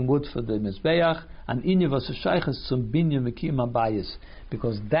stopped cutting wood for the Mizbeach, and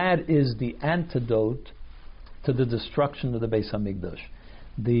because that is the antidote to the destruction of the Beis Hamikdash.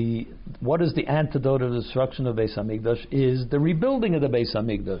 What is the antidote of the destruction of the Beis Hamikdash is the rebuilding of the Beis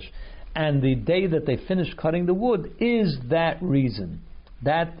Hamikdash, and the day that they finished cutting the wood is that reason.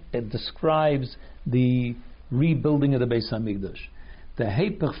 That describes the rebuilding of the Beis Hamikdash. The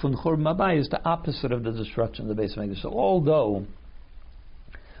Heipach von Churban Habayis is the opposite of the destruction of the Beis Hamikdash. So although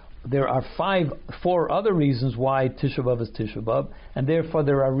there are 4 other reasons why Tisha B'Av is Tisha B'Av, and therefore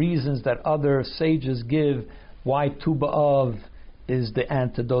there are reasons that other sages give why Tu B'Av is the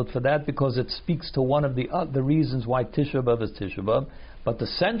antidote for that, because it speaks to one of the reasons why Tisha B'Av is Tisha B'Av. But the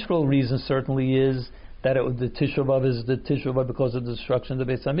central reason certainly is that the Tisha B'Av is the Tisha B'Av because of the destruction of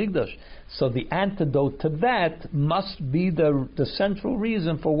the Beis Hamikdash. So the antidote to that must be the central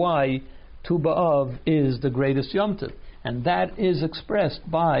reason for why Tu B'Av is the greatest Yom Tov. And that is expressed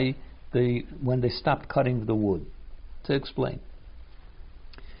by when they stopped cutting the wood. To explain.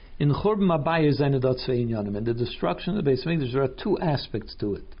 In Churban Abayis in the destruction of the Beis Hamikdash, there are two aspects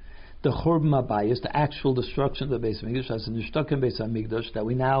to it. The Churban Abayis, the actual destruction of the Beis Hamikdash, as in the Nishtakim Beis Hamikdash, that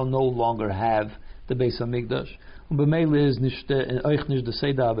we now no longer have the Beis Hamikdash.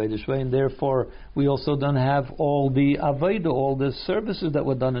 And therefore we also don't have all the Aveda, all the services that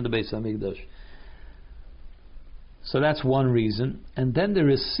were done in the Beis Hamikdash. So that's one reason. And then there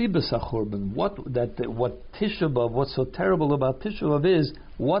is Sibas HaChurban. What Tisha B'Av, what's so terrible about Tisha B'Av is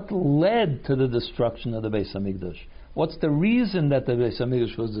what led to the destruction of the Beis Hamikdash. What's the reason that the Beis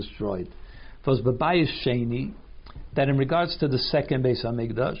Hamikdash was destroyed? Was B'Bayis Sheni, that in regards to the second Beis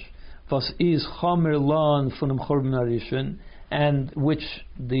Hamikdash, was is Chomer Lan Funim Churban Harishon, and which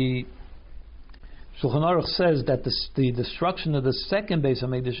the Shulchan Aruch says that the destruction of the second Beis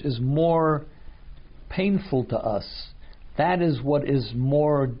Hamikdash is more painful to us. That is what is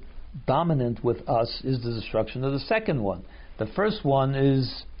more dominant with us, is the destruction of the second one. The first one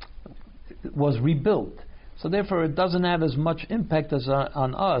was rebuilt, so therefore it doesn't have as much impact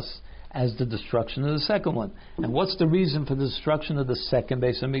on us as the destruction of the second one. And what's the reason for the destruction of the second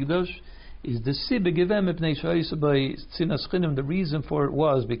Beis Hamikdash? Is the Sibbe Givem Ipnei Shoyisabay Tzinas Chinim. The reason for it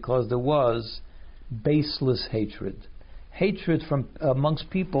was because there was baseless hatred from amongst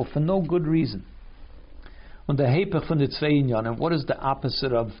people for no good reason. And the Hepech von the Tzveinyan, and what is the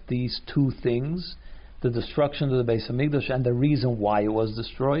opposite of these two things? The destruction of the Beis Hamikdash and the reason why it was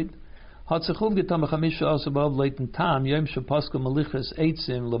destroyed. The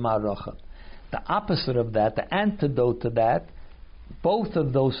opposite of that, the antidote to that, both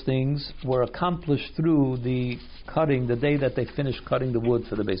of those things were accomplished through the cutting, the day that they finished cutting the wood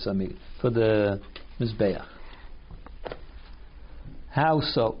for the Beis Hamikdash, for the Mizbeach. How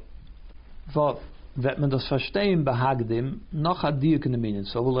so? So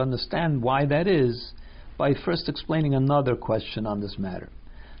we'll understand why that is by first explaining another question on this matter.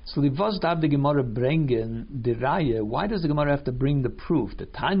 So why does the Gemara have to bring the proof, the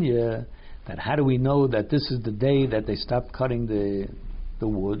Tanya, that how do we know that this is the day that they stopped cutting the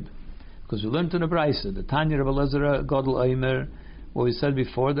wood? Because we learned in the Brisa, the Tanya Rav Elazar Gadol Omer, what we said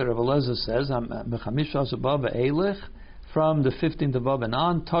before, that Rav Elazar says, from the 15th of Av and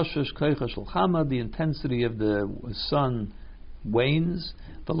on, Tashash Koicha Shulchama, the intensity of the sun wanes,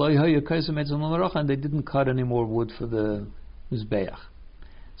 and they didn't cut any more wood for the Mizbeach.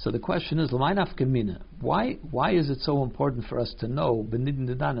 So the question is, why is it so important for us to know, in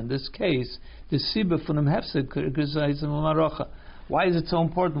this case, the Sibba from Hefsed, why is it so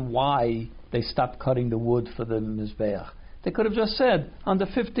important why they stopped cutting the wood for the Mizbeach? They could have just said, on the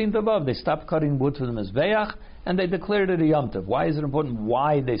 15th of Av, they stopped cutting wood for the Mizbeach, and they declared it a Yom Tov. Why is it important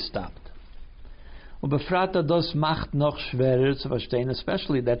why they stopped? Especially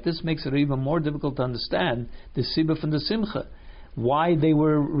that this makes it even more difficult to understand the Sibba from the Simcha. Why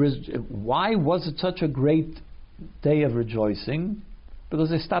was it such a great day of rejoicing? Because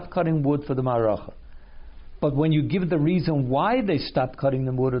they stopped cutting wood for the Maracha. But when you give the reason why they stopped cutting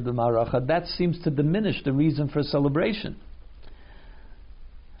the wood of the Maracha, that seems to diminish the reason for celebration.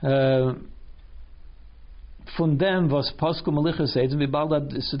 Since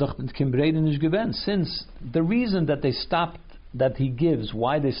the reason that he gives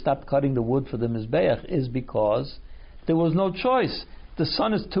why they stopped cutting the wood for the Mizbeach is because there was no choice. The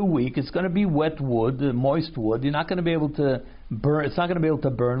sun is too weak. It's going to be wet wood, moist wood. You're not going to be able to burn. It's not going to be able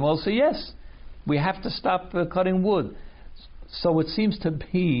to burn well. So yes, we have to stop cutting wood. So it seems to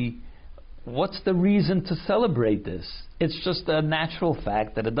be, what's the reason to celebrate this? It's just a natural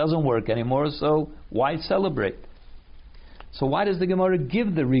fact that it doesn't work anymore. So why celebrate? So why does the Gemara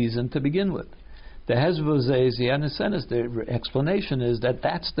give the reason to begin with? The the explanation is that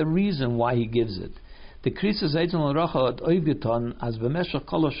that's the reason why he gives it. The Krisis Eitel Racha hat aufgetan, as b'meshach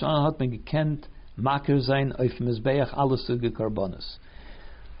kol hashana hat man gekent maker sein auf Mizbeach alles zuge karbonos.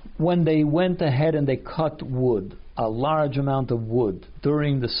 When they went ahead and they cut wood, a large amount of wood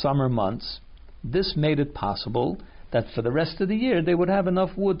during the summer months, this made it possible that for the rest of the year they would have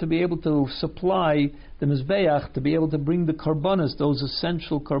enough wood to be able to supply the Mizbeach, to be able to bring the karbonos, those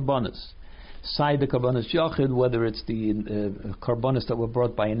essential karbonos. Side the karbonos yachid, whether it's the karbonos that were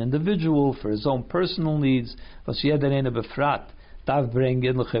brought by an individual for his own personal needs, befrat, Dav bring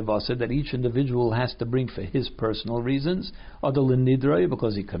in l'chevasa, that each individual has to bring for his personal reasons, or the l'nidroi,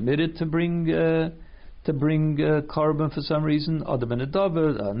 because he committed to bring carbon for some reason, or the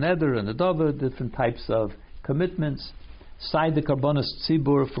benedava, a neder and a dava, different types of commitments. Side the karbonos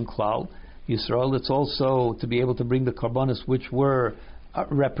tzibur from Klal Yisrael, it's also to be able to bring the karbonos which were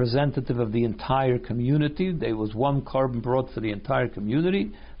representative of the entire community. There was one carbon brought for the entire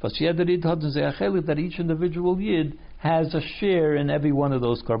community. That each individual yid has a share in every one of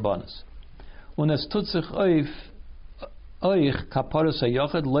those karbonos.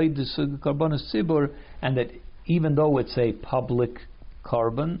 And that even though it's a public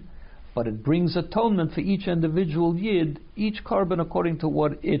carbon, but it brings atonement for each individual yid, each carbon according to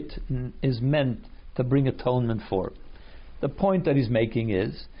what it is meant to bring atonement for. The point that he's making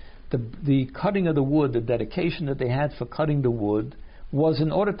is the cutting of the wood, the dedication that they had for cutting the wood, was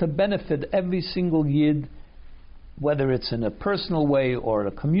in order to benefit every single yid, whether it's in a personal way or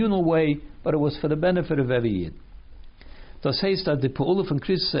a communal way, but it was for the benefit of every yid. Das heißt, that the Pe'ula von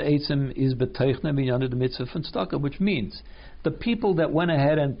Christus Eitzim is beteichnet b'yana the mitzvah von tzedakah, which means the people that went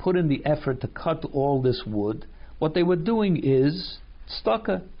ahead and put in the effort to cut all this wood, what they were doing is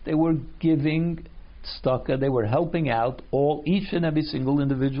tzedakah. They were giving tzedakah. They were helping out each and every single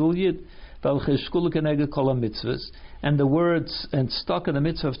individual yid. And the words and tzedakah, the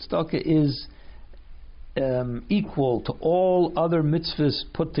mitzvah of tzedakah is equal to all other mitzvahs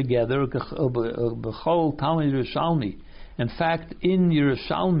put together. In fact, in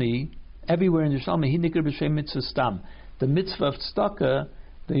Yerushalmi, everywhere in Yerushalmi, Hinikr b'shem mitzvah stam. The mitzvah of tzedakah,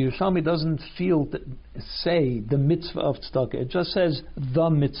 the Yerushalmi doesn't say the mitzvah of tzedakah. It just says the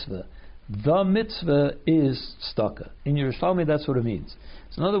mitzvah. The mitzvah is tzedakah. In Yerushalmi, that's what it means.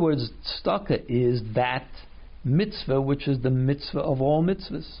 So in other words, tzedakah is that mitzvah, which is the mitzvah of all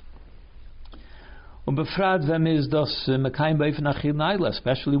mitzvahs.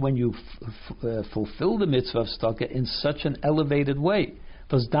 Especially when you fulfill the mitzvah of tzedakah in such an elevated way.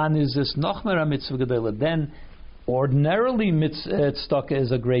 Then ordinarily tzedakah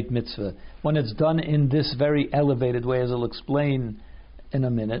is a great mitzvah. When it's done in this very elevated way, as I'll explain in a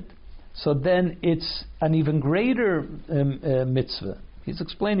minute, so then it's an even greater mitzvah. He's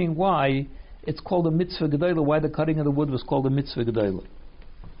explaining why it's called a mitzvah gedolah, why the cutting of the wood was called a mitzvah gedolah.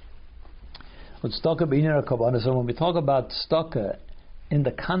 When we talk about tzedakah in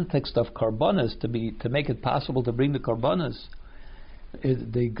the context of karbonos, to make it possible to bring the karbonos,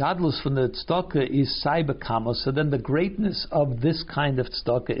 the godless from the tzedakah is saiba kamos. So then the greatness of this kind of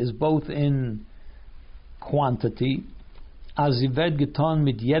tzedakah is both in quantity, azived geton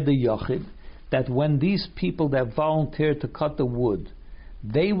mit yede yochid, that when these people that volunteered to cut the wood,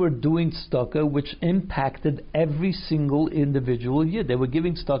 they were doing tzedakah which impacted every single individual yid. They were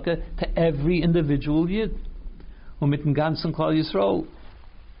giving tzedakah to every individual yid. Mit dem ganzen Klal Yisrael,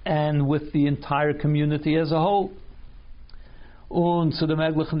 and with the entire community as a whole. And this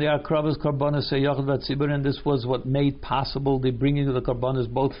was what made possible the bringing of the karbanos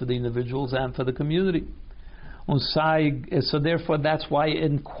both for the individuals and for the community. So therefore, that's why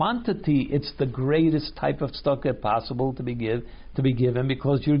in quantity it's the greatest type of tzedakah possible to be given,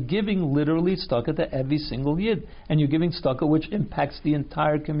 because you're giving literally tzedakah to every single yid, and you're giving tzedakah which impacts the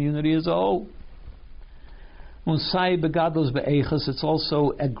entire community as a whole. It's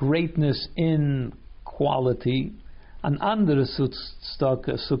also a greatness in quality. An andere sucht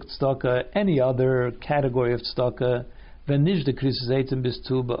tzedakah, any other category of tzedakah, wenn nicht der Christus Eitzim bis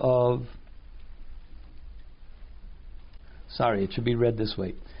zu of. Sorry, it should be read this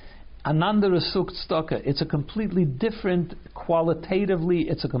way. Anandra sukt tzedakah. It's a completely different, qualitatively,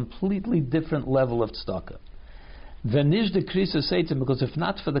 it's a completely different level of tzedakah. Venish the Krisa Satan, because if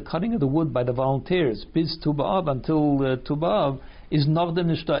not for the cutting of the wood by the volunteers, bis Tu B'Av until Tu B'Av, is Nogdem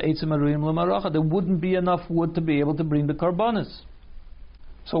Nishta Eitzim Aruim L'Maracha. There wouldn't be enough wood to be able to bring the karbanos.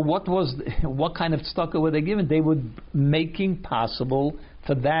 So what kind of tzedakah were they given? They were making possible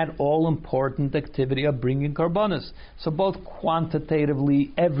for that all-important activity of bringing karbanos. So both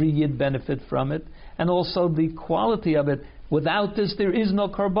quantitatively, every yid benefit from it, and also the quality of it. Without this, there is no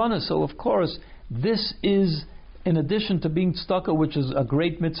karbanos. So of course, this is, in addition to being tzedakah, which is a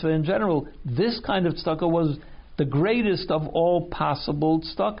great mitzvah in general, this kind of tzedakah was the greatest of all possible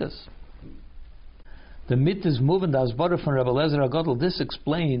tzedakahs. The mit is moving the asbara from Rabbi Lezer HaGadol. This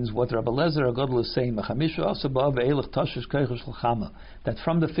explains what Rabbi Lezer HaGadol is saying. That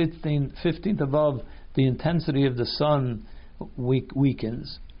from the 15th above, the intensity of the sun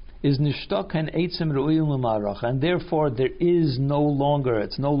weakens. Is nishtak and eitzim ru'im l'maracha, and therefore it's no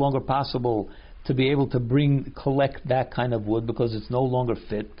longer possible to be able to collect that kind of wood because it's no longer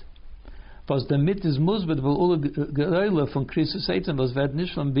fit. was damit is musbet will ule gereile von Krisis Eitzen was wird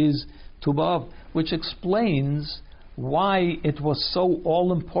nicht von bis Tubav, which explains why it was so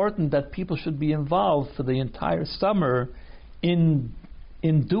all important that people should be involved for the entire summer in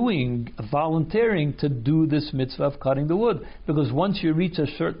volunteering to do this mitzvah of cutting the wood. Because once you reach a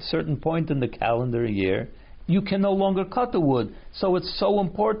certain point in the calendar year, you can no longer cut the wood. So it's so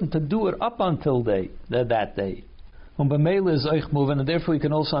important to do it up until that day. And therefore you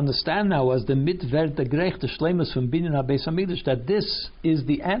can also understand now as the mitver the gerechte shleimus from Binyan HaBeis HaMikdash that this is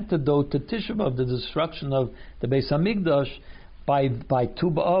the antidote to Tisha B'Av, the destruction of the Beis HaMikdash by Tu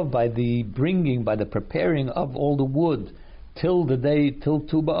B'Av, by the preparing of all the wood till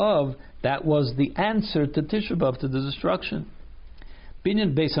Tu B'Av. That was the answer to Tisha B'Av, to the destruction.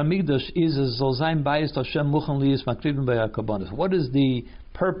 Binyan Beis HaMikdash is a zolzaim bayis Hashem muchan liyis makrivim b'yakabonis. What is the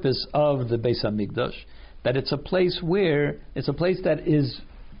purpose of the Beis HaMikdash? That it's a place that is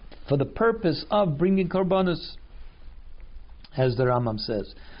for the purpose of bringing karbanos, as the Rambam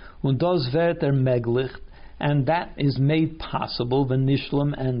says. Und das wird ermöglicht, and that is made possible,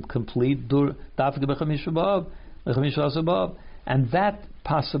 v'nishlam and complete, dur dafke b'chamisha b'av, and that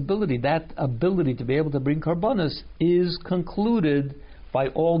possibility, that ability to be able to bring karbanos is concluded by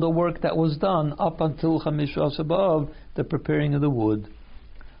all the work that was done up until chamisha b'av, the preparing of the wood.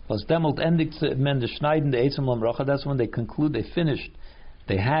 That's when they conclude, they finished.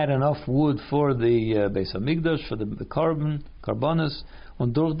 They had enough wood for the Beis HaMikdash, for the karbanos,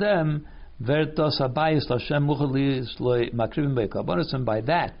 and durch them wird das habayis l'Hashem muchal makrivim b'karbanos, and by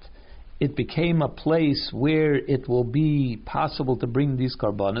that it became a place where it will be possible to bring these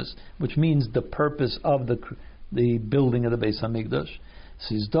karbanos, which means the purpose of the building of the Beis HaMikdash.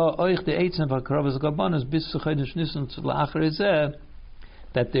 Siz da euch the eitzen v'karbanos karbanos bis zu chodesh Nisan l'achar zeh,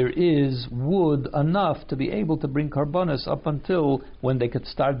 that there is wood enough to be able to bring karbanos up until when they could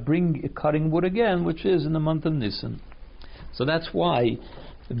start cutting wood again, which is in the month of Nisan. So that's why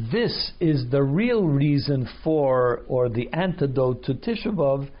this is the real reason for, or the antidote to Tisha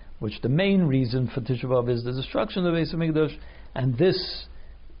B'Av, which the main reason for Tisha B'Av is the destruction of the Beis HaMikdash, and this,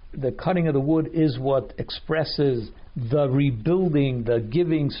 the cutting of the wood, is what expresses the rebuilding, the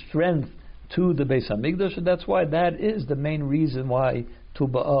giving strength to the Beis HaMikdash, and that's why that is the main reason why Tu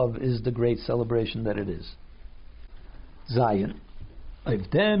B'Av is the great celebration that it is. Zion.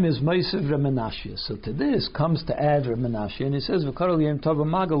 If them is Meisev Remenashia. So to this comes to add Remenashia, and he says V'karol Yom Tov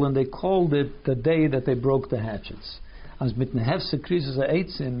Magal, and they called it the day that they broke the hatchets. As mit nehefse krisis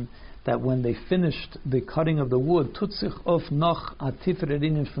ha'etzim, that when they finished the cutting of the wood, tut sich of noch a tiferet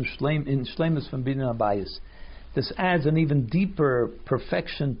in shleimus from Binyan HaBayis. This adds an even deeper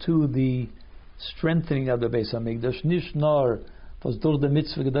perfection to the strengthening of the Beis HaMikdash. Nish nor was durch the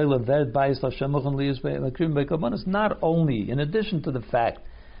mitzvah gedoyle werd bayis l'Hashem muchan liyis b'makrivim b'karbanos. Not only, in addition to the fact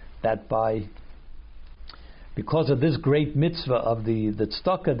that because of this great mitzvah of the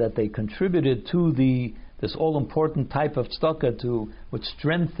tzedakah that they contributed to this all important type of tzedakah which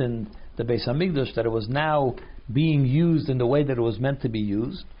strengthened the Beis HaMikdash, that it was now being used in the way that it was meant to be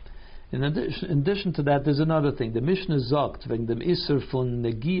used. In addition to that, there's another thing. The Mishnah sagt wegen dem Isser von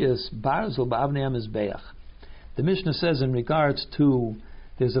Negias Barzel ba'avnei HaMizbeach. The Mishnah says in regards to,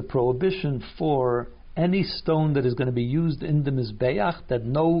 there's a prohibition for any stone that is going to be used in the Mizbeach, that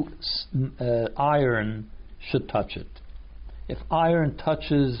no iron should touch it. If iron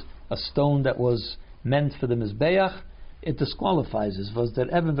touches a stone that was meant for the Mizbeach, it disqualifies it. Was that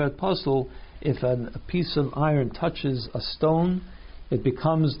even vert puzzle, if a piece of iron touches a stone, it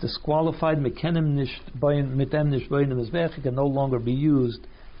becomes disqualified. It can no longer be used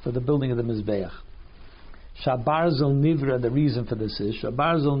for the building of the Mizbeach. Shabarzel Nivra, the reason for this is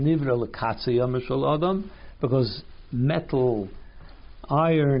Shabarzel Nivra Lekatze Yom Adam, because metal,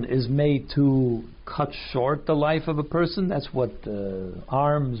 iron is made to cut short the life of a person. That's what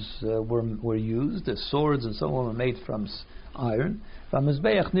arms were used. The swords and so on were made from iron. And the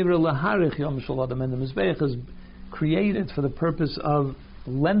Mizbeach is created for the purpose of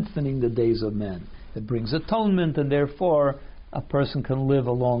lengthening the days of man. It brings atonement, and therefore a person can live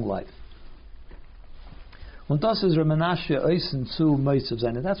a long life. And that's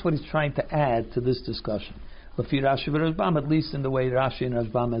what he's trying to add to this discussion. At least in the way Rashi and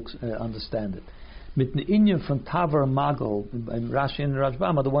Rashbam understand it. Mit Inyan from Tavar Magal, Rashi and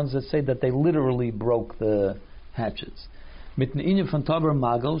Rashbam are the ones that say that they literally broke the hatchets. Mit Inyan from Tavar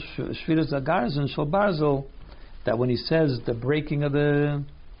Magal, Shviras Agarz and Shalbarzel, that when he says the breaking of the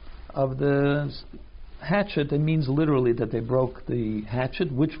hatchet, it means literally that they broke the hatchet,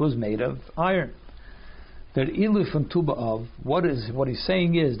 which was made of iron. That ilu from Tu B'Av, what he's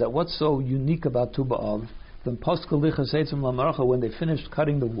saying is that what's so unique about Tu B'Av, when they finished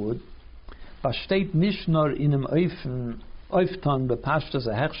cutting the wood, was steht nicht nur in einem Öfton bepashtas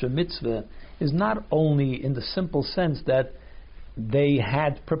a hechshe mitzvah, is not only in the simple sense that they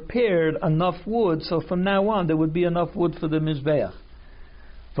had prepared enough wood, so from now on there would be enough wood for the Mizbeach.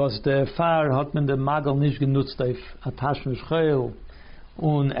 Was der Far hat man den Magel nicht genutzt auf a Taschen Schel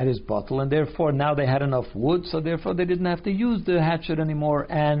und his bottle, and therefore now they had enough wood, so therefore they didn't have to use the hatchet anymore,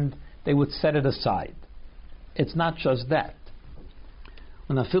 and they would set it aside. It's not just that.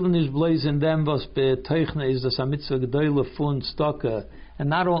 Und a viele nicht bloß in dem, was beteuchne ist, dass a mitzvah gedoyle fun stocke, and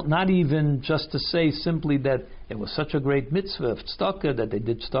not even just to say simply that it was such a great mitzvah of stocke, that they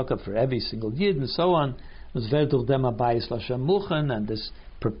did stocke for every single yid and so on, was wer durch dem abayis lashem muchen, and this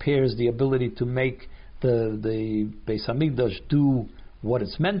prepares the ability to make the Beis Hamikdash do what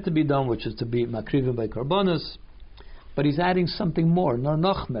it's meant to be done, which is to be makrivim by karbonos. But he's adding something more, nor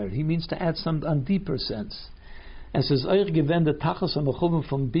nochmer. He means to add some on deeper sense. Es ist euch gewend der Tachas am Chuvim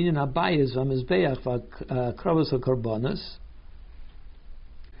vom Binyan Habayis am Mizbeach va Kravos HaKarbonos,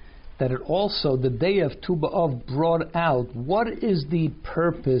 that it also, the day of Tu B'Av, brought out what is the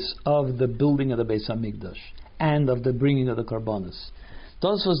purpose of the building of the Beis Hamikdash and of the bringing of the Karbonos.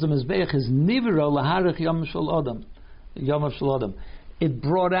 Das was the Mizbeach is Nivra Laharich Yom Shel Adam. It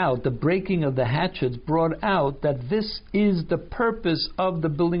brought out, the breaking of the hatchets brought out that this is the purpose of the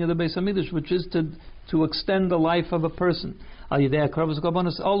building of the Beis Hamikdash, which is to extend the life of a person.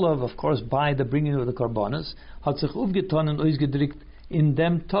 Olav, of course, by the bringing of the Karbonos, hat sich aufgetan und ausgedrückt in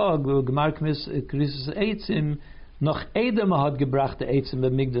dem Tag, wo gemarkt mis Christus Eitzim, noch Edem hat gebracht the Eitzim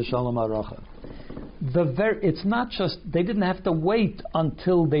b'Mikdash Shalom Aracha. It's not just, they didn't have to wait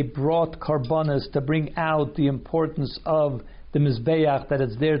until they brought Karbonos to bring out the importance of the Mizbeach, that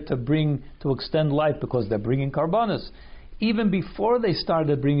it's there to extend life, because they're bringing Karbonos. Even before they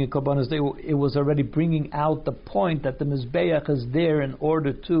started bringing Karbonos, it was already bringing out the point that the Mizbeach is there in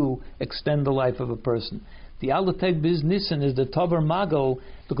order to extend the life of a person. The Alatek Biz Nissen is the Tover Magel,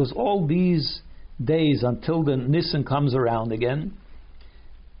 because all these days until the Nissen comes around again,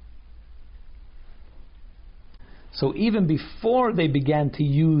 so even before they began to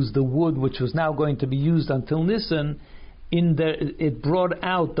use the wood, which was now going to be used until Nissen, it brought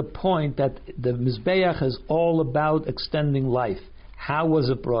out the point that the Mizbeach is all about extending life. How was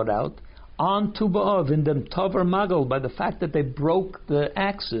it brought out? On Tu B'Av, in the Tover Magel, by the fact that they broke the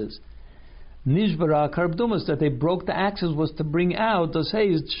axes. Nishbara Karbdumas, that they broke the axes, was to bring out, as hey,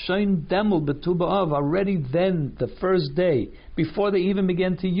 Shain Demel B'Tu B'Av, already then, the first day, before they even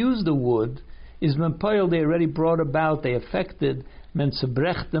began to use the wood, is Mempoil, they already brought about, they affected, Men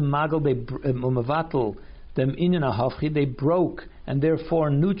Sebrecht the Magel, they Umavatel, them they broke and therefore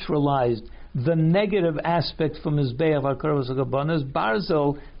neutralized the negative aspect from Mizbeach Kravos HaKarbonos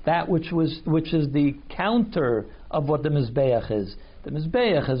Barzel, that which is the counter of what the Mizbeach is. The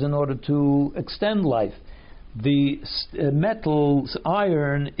Mizbeach is in order to extend life. The metal's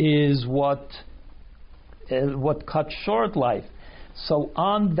iron is what cuts short life. So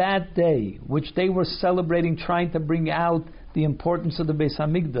on that day, which they were celebrating, trying to bring out the importance of the Beis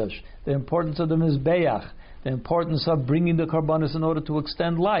Hamikdash, the importance of the Mizbeach, the importance of bringing the Karbonos in order to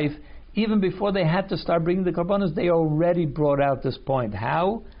extend life, even before they had to start bringing the Karbonos, they already brought out this point.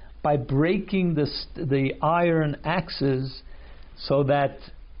 How? By breaking the iron axes, so that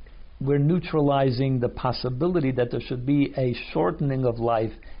we're neutralizing the possibility that there should be a shortening of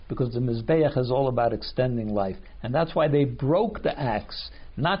life, because the Mizbeach is all about extending life. And that's why they broke the axe,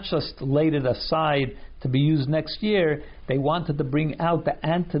 not just laid it aside to be used next year. They wanted to bring out the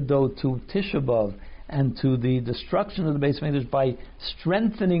antidote to Tisha B'Av and to the destruction of the Beis Hamikdash by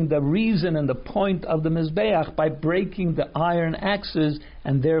strengthening the reason and the point of the Mizbeach by breaking the iron axes,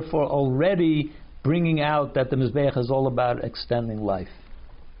 and therefore already bringing out that the Mizbeach is all about extending life.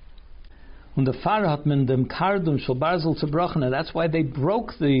 Und der Pfarrer hat man dem Kardum shel Barzel zerbrochen, and that's why they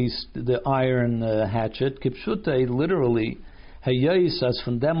broke the iron hatchet. Kipshute, literally, Hayos, as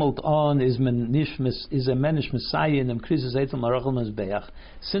von demelt on is a menish Messiah in dem Krisis Eitel Marachel Mizbeach,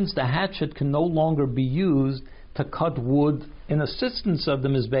 since the hatchet can no longer be used to cut wood in assistance of the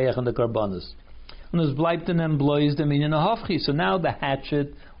Mizbeach and the Karbonos. And es bleibt in dem blois dem in Hafchi. So now the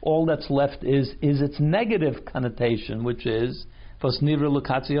hatchet, all that's left is its negative connotation, which is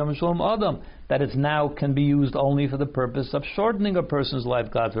that it now can be used only for the purpose of shortening a person's life,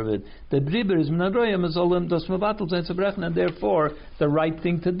 God forbid. And therefore the right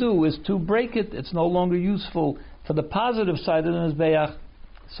thing to do is to break it. It's no longer useful for the positive side of the Mizbeach,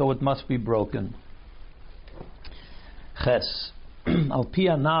 so it must be broken. Ches. Al pi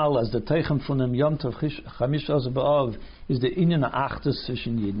anal, as the teichem von dem Yom Tov Chamish B'Av is the inyan achtes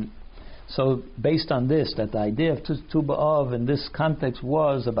zwischen Yidden. So based on this, that the idea of Tu B'Av in this context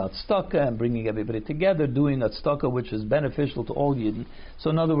was about tzedakah and bringing everybody together, doing a tzedakah which is beneficial to all Yidden. So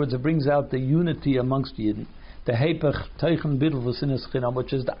in other words, it brings out the unity amongst Yidden. The Hepech Teichen Bidl V'Sinas Chinam,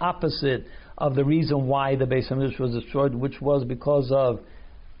 which is the opposite of the reason why the Beis HaMikdash was destroyed, which was because of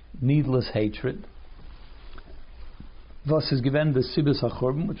needless hatred. Was is given the Sibis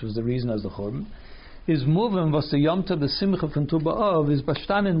HaChurban, which was the reason as the Churban. Is moving was the Yom Tov the Simcha from Tu B'Av is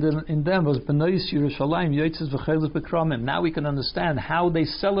bastan in them was Benois Yerushalayim Yotzes V'Cheles B'Kramim. Now we can understand how they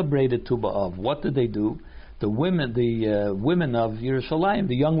celebrated Tu B'Av. What did they do? The women of Yerushalayim,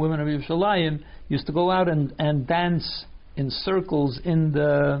 the young women of Yerushalayim, used to go out and dance in circles in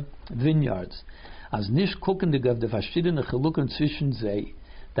the vineyards. As nish gucken the verschiedene Chiluken zwischen sie,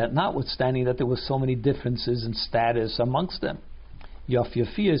 that notwithstanding that there were so many differences in status amongst them. Yaf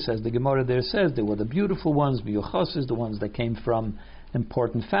Yafiyah says, the Gemara there says, they were the beautiful ones, Miyuchos, the ones that came from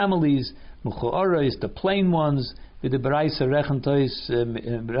important families, Muchu'ara the plain ones, with the Braisa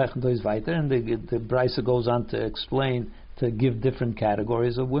Rechentois weiter, and the Braisa goes on to explain, to give different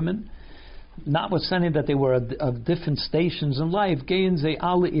categories of women. Notwithstanding that they were of different stations in life, they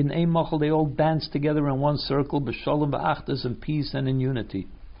all danced together in one circle, b'shalom b'achdas, in peace and in unity.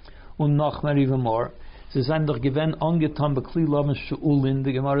 Und noch mehr, even more. The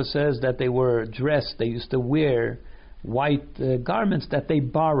Gemara says that they were dressed, they used to wear white garments that they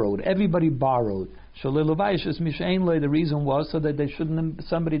borrowed. Everybody borrowed. The reason was so that they shouldn't,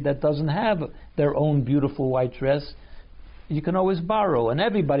 somebody that doesn't have their own beautiful white dress, you can always borrow, and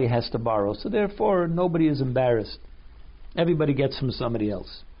everybody has to borrow. So therefore, nobody is embarrassed. Everybody gets from somebody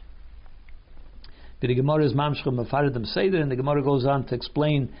else. The Gemara is Mamshcha Mefaredim Seder, and the Gemara goes on to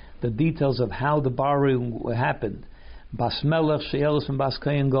explain the details of how the borrowing happened. Bas Melech She'elis from Bas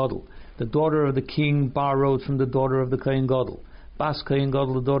Kohen Gadol. The daughter of the king borrowed from the daughter of the Kohen Gadol. Bas Kohen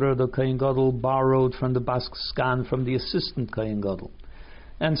Gadol, the daughter of the Kohen Gadol, borrowed from the Bas Skan, from the assistant Kohen Gadol.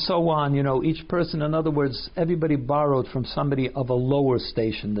 And so on, each person, in other words, everybody borrowed from somebody of a lower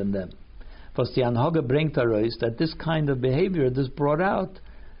station than them. Was the Anhaga bringt arois, that this kind of behavior, this brought out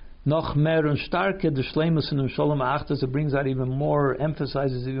noch mehr und starke the shleimus and shalom achtas. It brings out even more,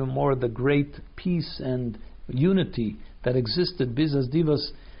 emphasizes even more the great peace and unity that existed. Bis as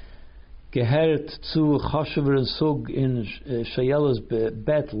divas gehört zu chashuver and sug in shayelas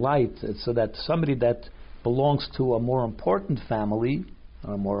bet light, so that somebody that belongs to a more important family,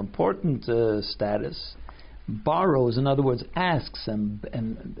 or a more important status, borrows, in other words, asks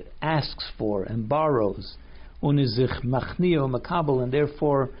and asks for and borrows, unizich machnio makabel, and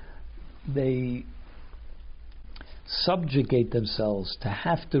therefore they subjugate themselves to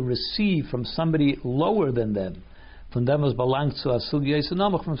have to receive from somebody lower than them. From them was belongs to asug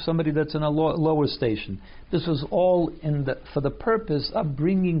yesunamach, from somebody that's in a lower station. This was all for the purpose of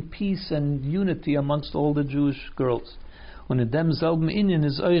bringing peace and unity amongst all the Jewish girls. And this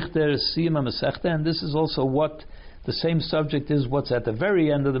is also what the same subject is, what's at the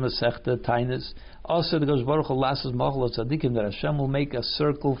very end of the Masechta Tainis. Also, the Gosh Baruch Hu lasses machal tzaddikim, that Hashem will make a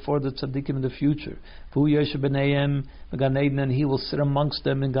circle for the tzaddikim in the future. And He will sit amongst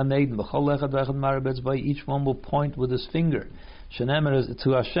them in Gan Eden. By each one will point with his finger to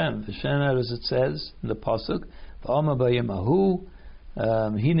Hashem. As it says in the pasuk, on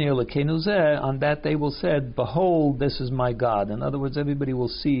that day will said, behold, this is my God. In other words, everybody will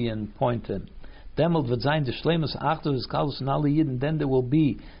see and point him. Then there will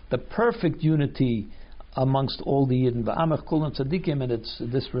be the perfect unity amongst all the Yidden.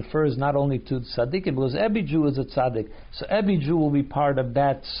 And this refers not only to tzaddikim, because every Jew is a tzaddik. So every Jew will be part of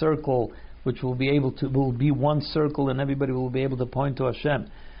that circle, which will be one circle, and everybody will be able to point to Hashem.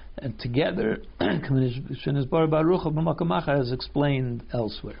 And together, as explained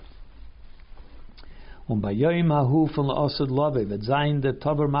elsewhere. And on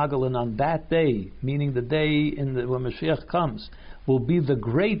that day, meaning the day when Mashiach comes, will be the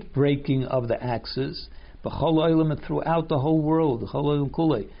great breaking of the axes throughout the whole world.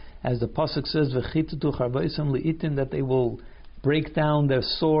 As the pasuk says, that they will break down their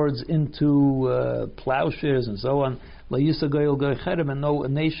swords into plowshares and so on. And no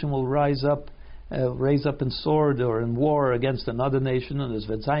nation will raise up in sword or in war against another nation. And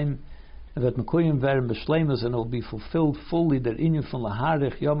and it will be fulfilled fully that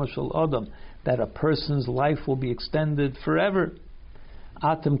a person's life will be extended forever.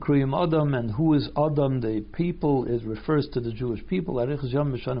 Atem kriyim Adam, and who is Adam? The people refers to the Jewish people. There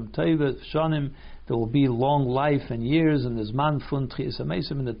will be long life and years, and there's man fun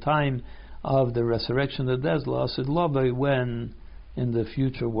in the time of the resurrection of the dead, when in the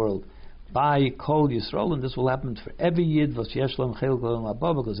future world. by Kol Yisrael, and this will happen for every Yid,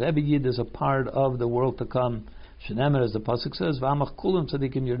 because every Yid is a part of the world to come. Shenemer, as the pasuk says, "V'amach kulam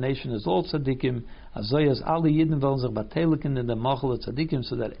tzadikim," your nation is all tzadikim. Azoyas ali Yidin velzach batelikin in the machal tzadikim,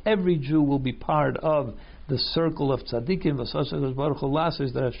 so that every Jew will be part of the circle of tzadikim. V'sasach baruch hu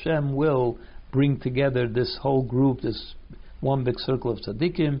lasis, that Hashem will bring together this whole group, this one big circle of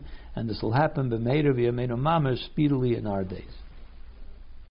tzadikim, and this will happen b'meira v'yameinu mamash, speedily in our days.